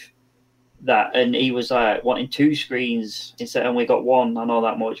improve that, and he was like wanting 2 screens instead, and we got 1. I know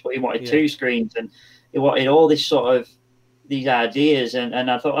that much, but he wanted 2 screens, and he wanted all this sort of these ideas, and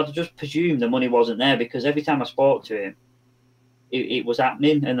I thought, I'd just presume the money wasn't there, because every time I spoke to him, it was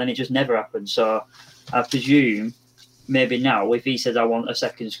happening, and then it just never happened. So I presume maybe now, if he says I want a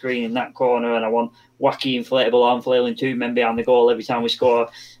second screen in that corner, and I want wacky inflatable arm flailing 2 men behind the goal every time we score,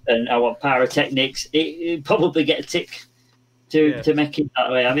 and I want pyrotechnics, it'd probably get a tick to make it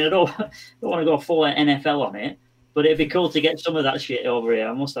that way. I mean, I don't want to go full NFL on it, but it'd be cool to get some of that shit over here,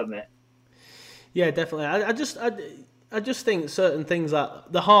 I must admit. Yeah, definitely. I just think certain things like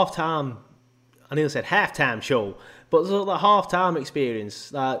the half-time, I nearly said half-time show, but the half-time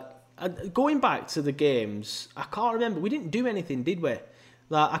experience, like going back to the games, I can't remember. We didn't do anything, did we?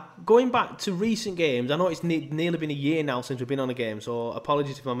 Like going back to recent games, I know it's nearly been a year now since we've been on a game, so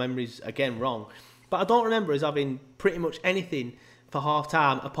apologies if my memory's again wrong. But I don't remember us having pretty much anything for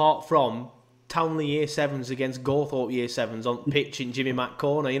half-time apart from Townley Year 7s against Gawthorpe Year 7s on pitch in Jimmy Mack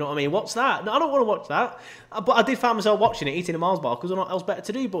Corner. You know what I mean? What's that? No, I don't want to watch that. But I did find myself watching it, eating a Mars bar, because there's nothing else better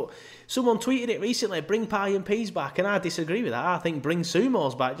to do. But someone tweeted it recently, bring pie and peas back, and I disagree with that. I think bring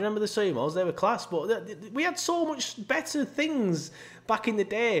sumos back. Do you remember the sumos? They were class. But we had so much better things back in the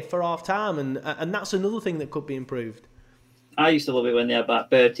day for half-time, and that's another thing that could be improved. I used to love it when they had that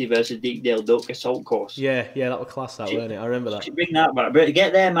Bertie versus Deepdale Duck assault course. Yeah, that was class, that, weren't it? I remember that. Bring that back.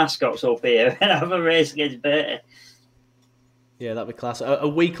 Get their mascots up here and have a race against Bertie. Yeah, that'd be class. A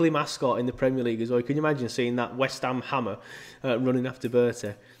weekly mascot in the Premier League as well. Can you imagine seeing that West Ham Hammer running after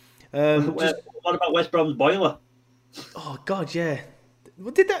Bertie? What about West Brom's Boiler? Oh, God, yeah.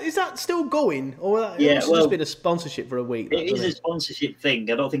 Is that still going? Or it must have just been a sponsorship for a week? It is a sponsorship thing.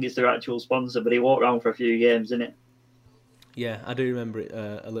 I don't think it's their actual sponsor, but he walked around for a few games, didn't it? Yeah, I do remember it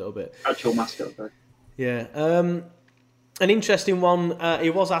a little bit. Actual mascot, though. Yeah. An interesting one, he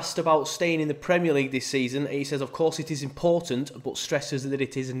was asked about staying in the Premier League this season. He says, of course it is important, but stresses that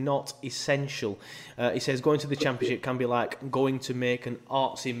it is not essential. He says, going to the Championship can be like going to make an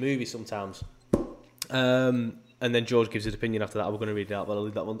artsy movie sometimes. And then George gives his opinion after that. We're going to read it out, but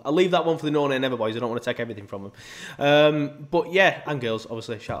I'll leave that one for the No Nay Never boys. I don't want to take everything from them. But yeah, and girls,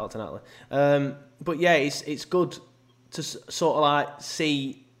 obviously, shout out to Natalie. But yeah, it's good to sort of like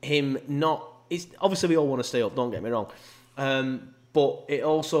see him not... It's obviously we all want to stay up, don't get me wrong. But it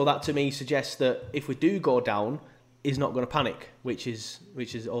also, that to me suggests that if we do go down, he's not going to panic, which is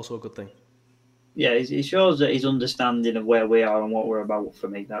also a good thing. Yeah, he shows that his understanding of where we are and what we're about. For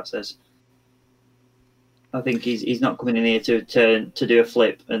me, that says. I think he's not coming in here to do a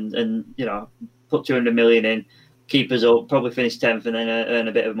flip and put 200 million in, keep us up, probably finish 10th and then earn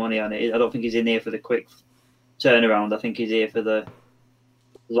a bit of money on it. I don't think he's in here for the quick turnaround. I think he's here for the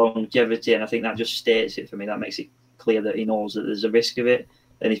longevity, and I think that just states it for me. That makes it clear that he knows that there's a risk of it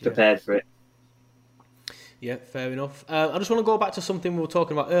and he's prepared for it. Yeah, fair enough. I just want to go back to something we were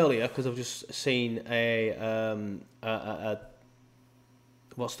talking about earlier, because I've just seen a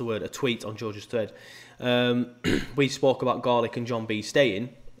tweet on George's thread. We spoke about Garlick and John B staying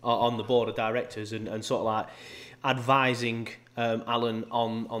on the board of directors and sort of like advising Alan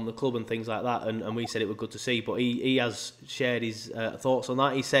on the club and things like that, and we said it was good to see, but he has shared his thoughts on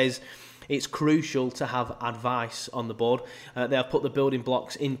that. He says it's crucial to have advice on the board. They have put the building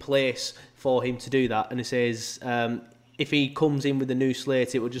blocks in place for him to do that, and he says if he comes in with a new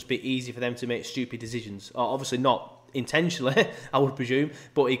slate, it would just be easy for them to make stupid decisions. Obviously not intentionally, I would presume,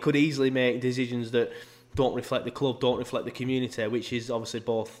 but he could easily make decisions that don't reflect the club, don't reflect the community, which is obviously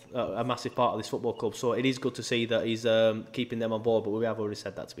both a massive part of this football club. So it is good to see that he's keeping them on board, but we have already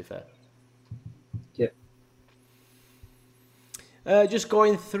said that, to be fair. Yeah. Just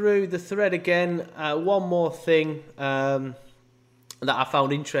going through the thread again, one more thing that I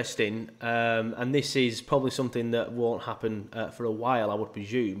found interesting, and this is probably something that won't happen for a while, I would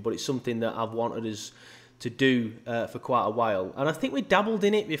presume, but it's something that I've wanted us to do for quite a while. And I think we dabbled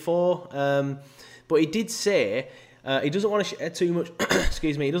in it before, but he did say he doesn't want to share too much.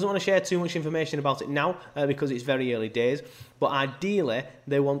 Excuse me. He doesn't want to share too much information about it now because it's very early days. But ideally,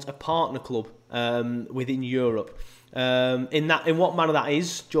 they want a partner club within Europe. In what manner that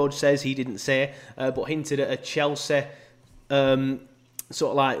is, George says he didn't say, but hinted at a Chelsea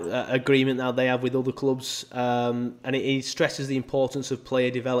sort of like agreement that they have with other clubs, and he stresses the importance of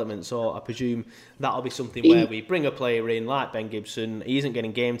player development. So I presume that'll be something where we bring a player in like Ben Gibson. He isn't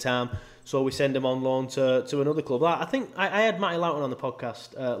getting game time, so we send him on loan to another club. I think I had Matty Loughton on the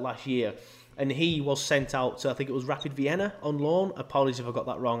podcast last year, and he was sent out to, I think it was Rapid Vienna on loan. Apologies if I got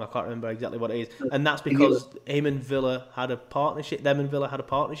that wrong. I can't remember exactly what it is, and that's because him and Villa had a partnership. Them and Villa had a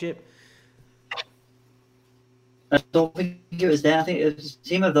partnership. I don't think it was there. I think it was a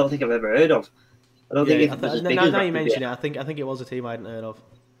team I don't think I've ever heard of. I don't think it was as big as now you mention it, I think it was a team I hadn't heard of.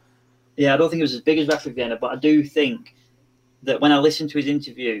 Yeah, I don't think it was as big as Rapid Vienna, but I do think that when I listened to his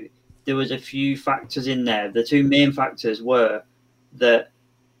interview, there was a few factors in there. The two main factors were that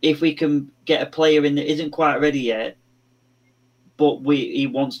if we can get a player in that isn't quite ready yet, but he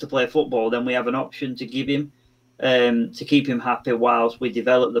wants to play football, then we have an option to give him to keep him happy whilst we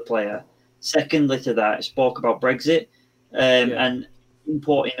develop the player. Secondly to that, spoke about Brexit and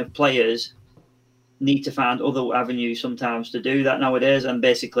importing of players need to find other avenues sometimes to do that nowadays. And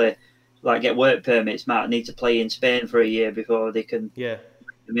basically, like get work permits might need to play in Spain for a year before they can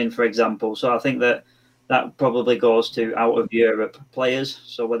come in, for example. So I think that probably goes to out of Europe players.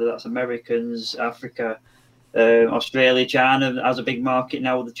 So whether that's Americans, Africa, Australia, China has a big market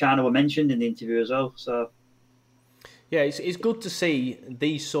now. The China were mentioned in the interview as well. So yeah, it's good to see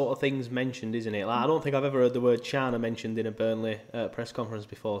these sort of things mentioned, isn't it? Like, I don't think I've ever heard the word China mentioned in a Burnley press conference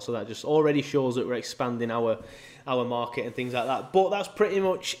before, so that just already shows that we're expanding our market and things like that. But that's pretty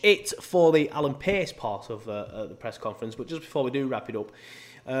much it for the Alan Pace part of the press conference. But just before we do wrap it up,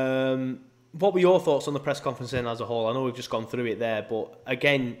 what were your thoughts on the press conference then as a whole? I know we've just gone through it there, but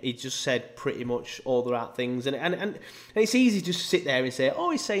again, he just said pretty much all the right things. And it's easy just to sit there and say,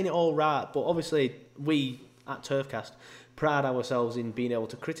 oh, he's saying it all right. But obviously, we at Turfcast pride ourselves in being able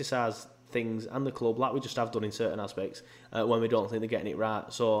to criticise things and the club like we just have done in certain aspects when we don't think they're getting it right.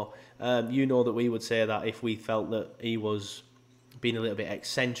 So you know that we would say that if we felt that he was being a little bit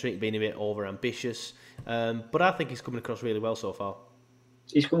eccentric, being a bit over ambitious, but I think he's coming across really well so far.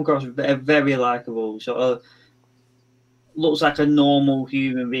 He's come across very likeable, sort of looks like a normal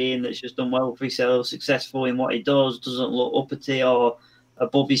human being that's just done well for himself, successful in what he does, doesn't look uppity or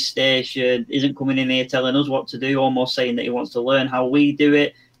above his station, isn't coming in here telling us what to do, almost saying that he wants to learn how we do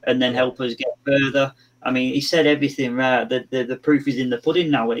it and then help us get further. I mean, he said everything right. The proof is in the pudding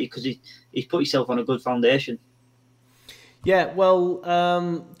now because he's put himself on a good foundation. Yeah,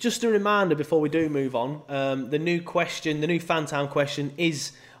 well, just a reminder before we do move on, the new Fantown question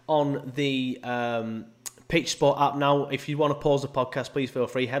is on the Pitch Sport app now. If you want to pause the podcast, please feel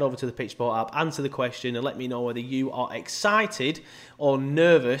free. Head over to the Pitch Sport app, answer the question, and let me know whether you are excited or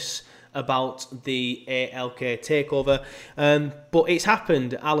nervous about the ALK takeover. But it's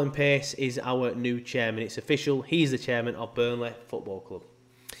happened. Alan Pace is our new chairman. It's official. He's the chairman of Burnley Football Club.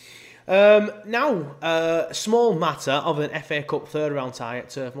 Now, small matter of an FA Cup third round tie at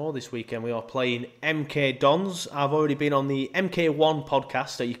Turf Moor this weekend. We are playing MK Dons. I've already been on the MK1 podcast,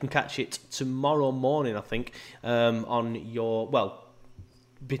 so you can catch it tomorrow morning, I think, on your, well,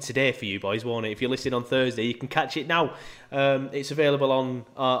 be today for you boys, won't it? If you're listening on Thursday, you can catch it now. It's available on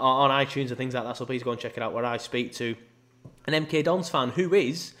iTunes and things like that, so please go and check it out, where I speak to an MK Dons fan who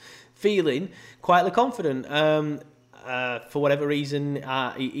is feeling quietly confident. For whatever reason,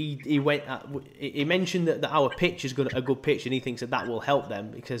 he mentioned that our pitch is a good pitch, and he thinks that will help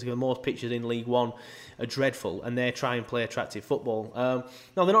them because most pitches in League One are dreadful, and they try and play attractive football.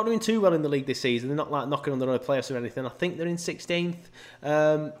 No, they're not doing too well in the league this season. They're not like knocking on the other players or anything. I think they're in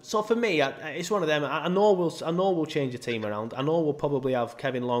 16th. So for me, it's one of them. I know we'll change the team around. I know we'll probably have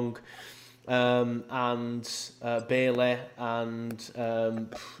Kevin Long and Bailey and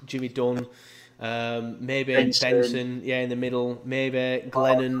Jimmy Dunn. Maybe Benson, in the middle. Maybe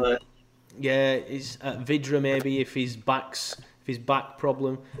Glennon, it's Vidra. Maybe if his back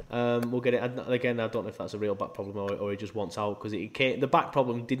problem, we'll get it. Again, I don't know if that's a real back problem or he just wants out because the back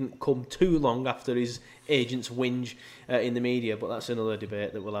problem didn't come too long after his agent's whinge in the media. But that's another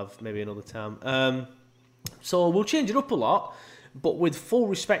debate that we'll have maybe another time. So we'll change it up a lot. But with full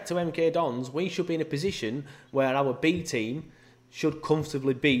respect to MK Dons, we should be in a position where our B team should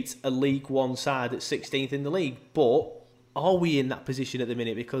comfortably beat a League One side at 16th in the league. But are we in that position at the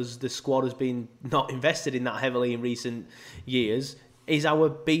minute because the squad has been not invested in that heavily in recent years? Is our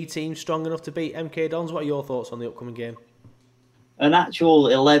B team strong enough to beat MK Dons? What are your thoughts on the upcoming game? An actual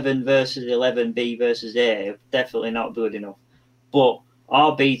 11 versus 11, B versus A, definitely not good enough. But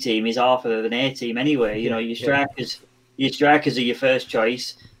our B team is half of an A team anyway. Your strikers are your first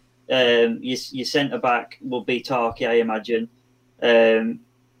choice. Your centre back will be Tarky, I imagine. And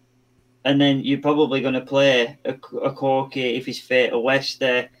then you're probably going to play a Corky if he's fit, a West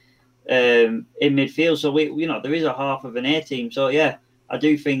there in midfield. So there is a half of an A team. So yeah, I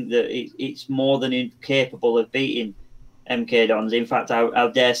do think that it's more than capable of beating MK Dons. In fact, I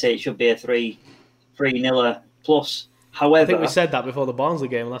dare say it should be a 3-0 plus. However, I think we said that before the Barnsley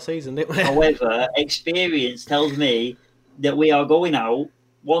game last season, didn't we? However, experience tells me that we are going out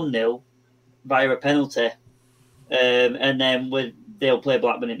 1-0 via a penalty. And then they'll play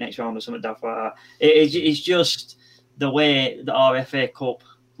Blackburn in next round or something daft like that. It's just the way that our FA Cup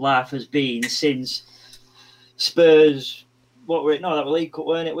life has been since Spurs. What were it? No, that was League Cup,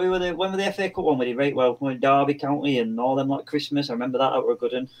 weren't it? When were the FA Cup one? We did right well. We went Derby County and all them like Christmas. I remember that were a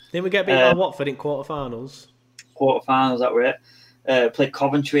good one. Didn't we get beat by Watford in quarterfinals? Quarterfinals, that were it. Played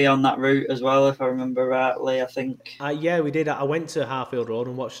Coventry on that route as well, if I remember rightly. I think. Yeah, we did. I went to Harfield Road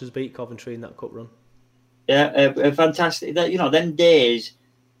and watched us beat Coventry in that cup run. Yeah, fantastic. Them days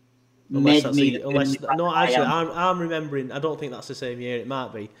made me. I'm remembering. I don't think that's the same year. It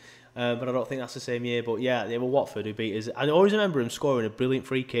might be. but I don't think that's the same year. But yeah, they were Watford who beat us. I always remember him scoring a brilliant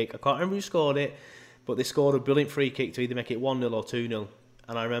free kick. I can't remember who scored it, but they scored a brilliant free kick to either make it 1-0 or 2-0.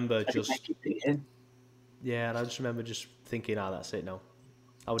 And I remember and I just remember just thinking, that's it now.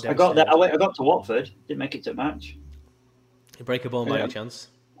 I got that. I got to Watford. Didn't make it to the match. You break a bone by any chance?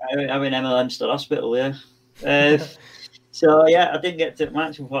 I'm in MLM still hospital, yeah. So yeah, I didn't get to the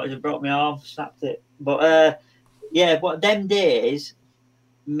match. Unfortunately, it broke my arm, snapped it. But but them days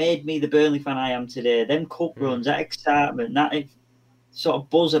made me the Burnley fan I am today. Them cup runs, that excitement, that sort of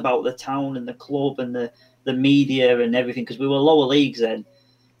buzz about the town and the club and the media and everything, because we were lower leagues then.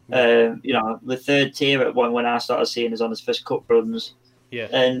 The third tier at when I started seeing us on his first cup runs. Yeah.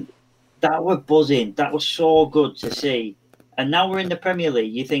 And that was buzzing. That was so good to see. And now we're in the Premier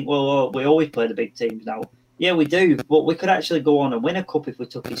League. You think, well, we always play the big teams now. Yeah, we do. But we could actually go on and win a cup if we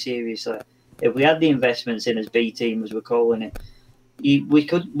took it seriously. If we had the investments in as B team, as we're calling it, we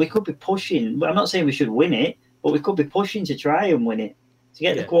could be pushing. I'm not saying we should win it, but we could be pushing to try and win it, to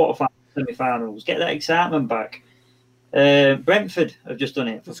get the quarterfinals, semi-finals, get that excitement back. Brentford have just done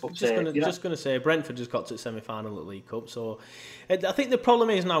it. Just going to say, Brentford just got to the semi-final at League Cup. So I think the problem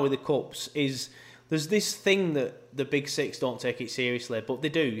is now with the Cups is there's this thing that the Big Six don't take it seriously, but they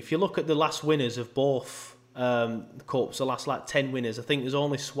do. If you look at the last winners of both Cups, the last 10 winners, I think there's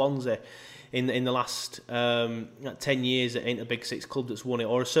only Swansea in the last 10 years that ain't a Big Six club that's won it,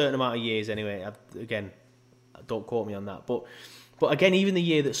 or a certain amount of years anyway. Again, don't quote me on that, but again, even the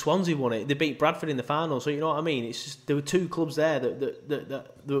year that Swansea won it, they beat Bradford in the final. So you know what I mean? It's just there were two clubs there that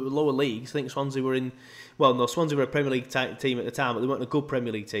were lower leagues. I think Swansea were Swansea were a Premier League team at the time, but they weren't a good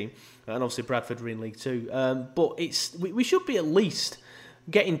Premier League team. And obviously Bradford were in League Two. But we should be at least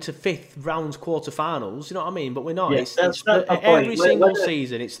getting to fifth round quarterfinals. You know what I mean? But we're not. Yeah, every single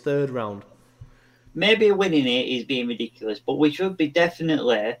season, it's third round. Maybe winning it is being ridiculous, but we should be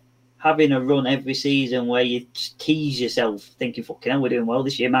definitely having a run every season where you just tease yourself, thinking, fucking hell, we're doing well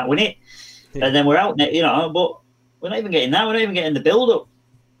this year, might win it. Yeah. And then we're out, but we're not even getting that. We're not even getting the build-up.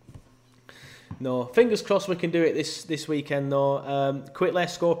 No, fingers crossed we can do it this weekend, though. Quickly,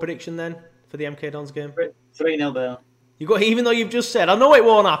 score prediction then for the MK Dons game? 3-0 Burnley. Even though you've just said, I know it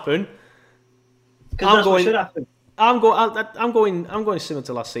won't happen. Because that's what should happen. I'm going similar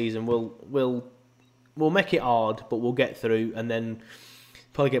to last season. We'll make it hard, but we'll get through, and then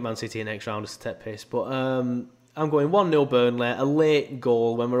probably get Man City in the next round as a set piece. But I'm going 1-0 Burnley, a late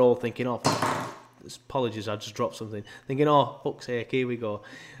goal when we're all thinking, apologies, I just dropped something. Thinking, fuck's sake, here we go.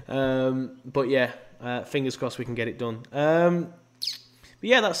 But yeah, fingers crossed we can get it done. But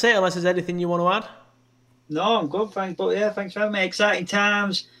yeah, that's it, unless there's anything you want to add. No, I'm good, thanks. But yeah, thanks for having me. Exciting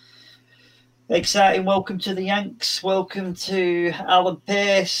times. Exciting. Welcome to the Yanks. Welcome to Alan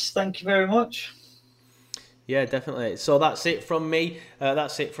Pace. Thank you very much. Yeah, definitely. So that's it from me.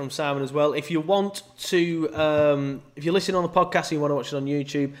 That's it from Simon as well. If you want to, if you're listening on the podcast and you want to watch it on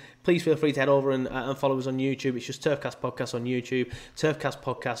YouTube, please feel free to head over and follow us on YouTube. It's just Turfcast Podcast on YouTube, Turfcast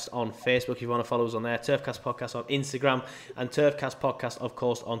Podcast on Facebook if you want to follow us on there, Turfcast Podcast on Instagram, and Turfcast Podcast, of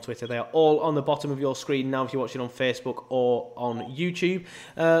course, on Twitter. They are all on the bottom of your screen now if you're watching on Facebook or on YouTube.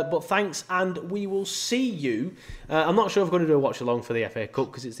 But thanks, and we will see you. I'm not sure if we're going to do a watch-along for the FA Cup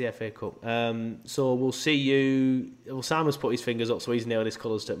because it's the FA Cup. So we'll see you. Well, Simon's put his fingers up, so he's nailed his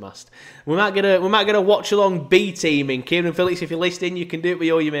colours to the mast. We might get a watch-along B team in. Kieran Phillips, if you're listening, you can do it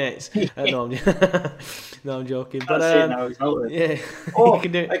with all your mates. No, I'm joking. But yeah, you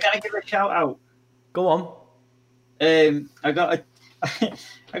can do it. Can I give a shout out? Go on. I got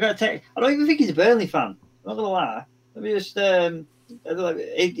a text. I don't even think he's a Burnley fan. I'm not gonna lie. Let me just.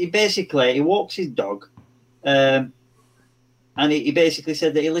 He basically walks his dog, and he basically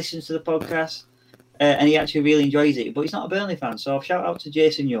said that he listens to the podcast, and he actually really enjoys it. But he's not a Burnley fan, so I'll shout out to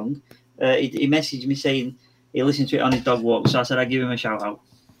Jason Young. He messaged me saying he listened to it on his dog walk, so I said I'd give him a shout out.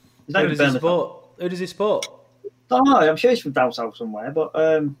 Who does he support? Oh, I'm sure he's from down south somewhere, but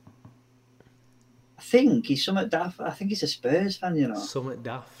I think he's somewhat daft. I think he's a Spurs fan, you know. Somewhat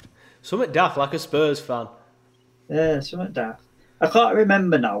daft, like a Spurs fan. Yeah, somewhat daft. I can't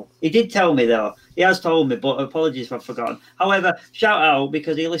remember now. He did tell me though. He has told me, but apologies if I've forgotten. However, shout out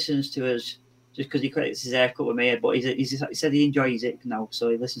because he listens to us just because he credits his haircut with me. But he said he enjoys it now, so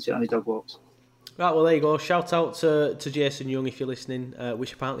he listens to it on his dog walks. Right, well, there you go. Shout out to Jason Young if you're listening,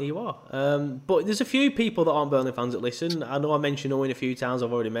 which apparently you are. But there's a few people that aren't Burnley fans that listen. I know I mentioned Owen a few times.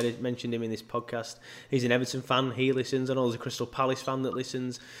 I've already mentioned him in this podcast. He's an Everton fan. He listens. I know there's a Crystal Palace fan that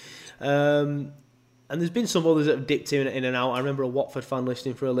listens. And there's been some others that have dipped in and out. I remember a Watford fan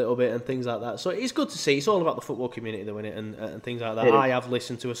listening for a little bit and things like that. So it's good to see. It's all about the football community, though, innit? And things like that. I have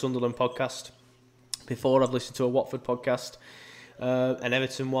listened to a Sunderland podcast before. I've listened to a Watford podcast. and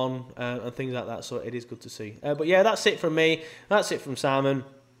Everton won, and things like that. So it is good to see. But yeah, that's it from me. That's it from Simon.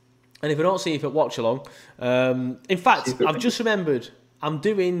 And if I don't see you at watch along, in fact, I've just remembered I'm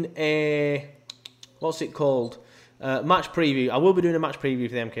doing a what's it called? Match preview. I will be doing a match preview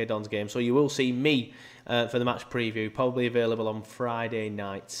for the MK Dons game, so you will see me for the match preview. Probably available on Friday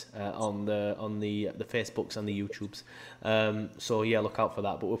night on the Facebooks and the YouTubes. So yeah, look out for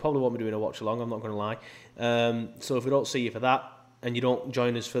that. But we probably won't be doing a watch along. I'm not going to lie. So if we don't see you for that, and you don't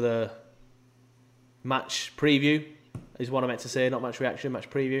join us for the match preview, is what I meant to say, not match reaction, match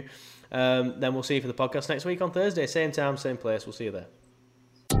preview. Then we'll see you for the podcast next week on Thursday, same time, same place. We'll see you there.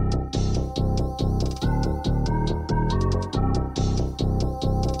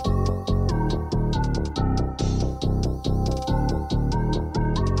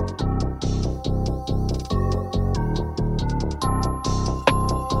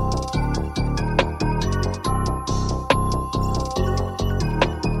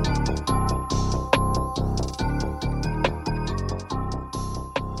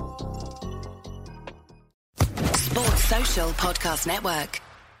 Podcast Network.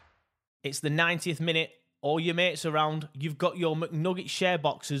 It's the 90th minute. All your mates around. You've got your McNugget share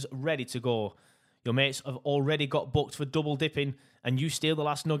boxes ready to go. Your mates have already got booked for double dipping, and you steal the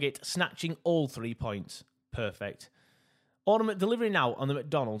last nugget, snatching all 3 points. Perfect. Order delivery now on the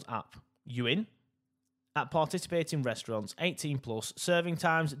McDonald's app. You in? At participating restaurants, 18 plus, serving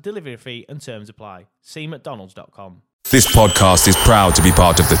times, delivery fee, and terms apply. See mcdonalds.com. This podcast is proud to be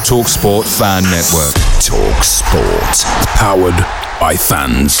part of the TalkSport Fan Network. TalkSport. Powered by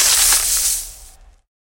fans.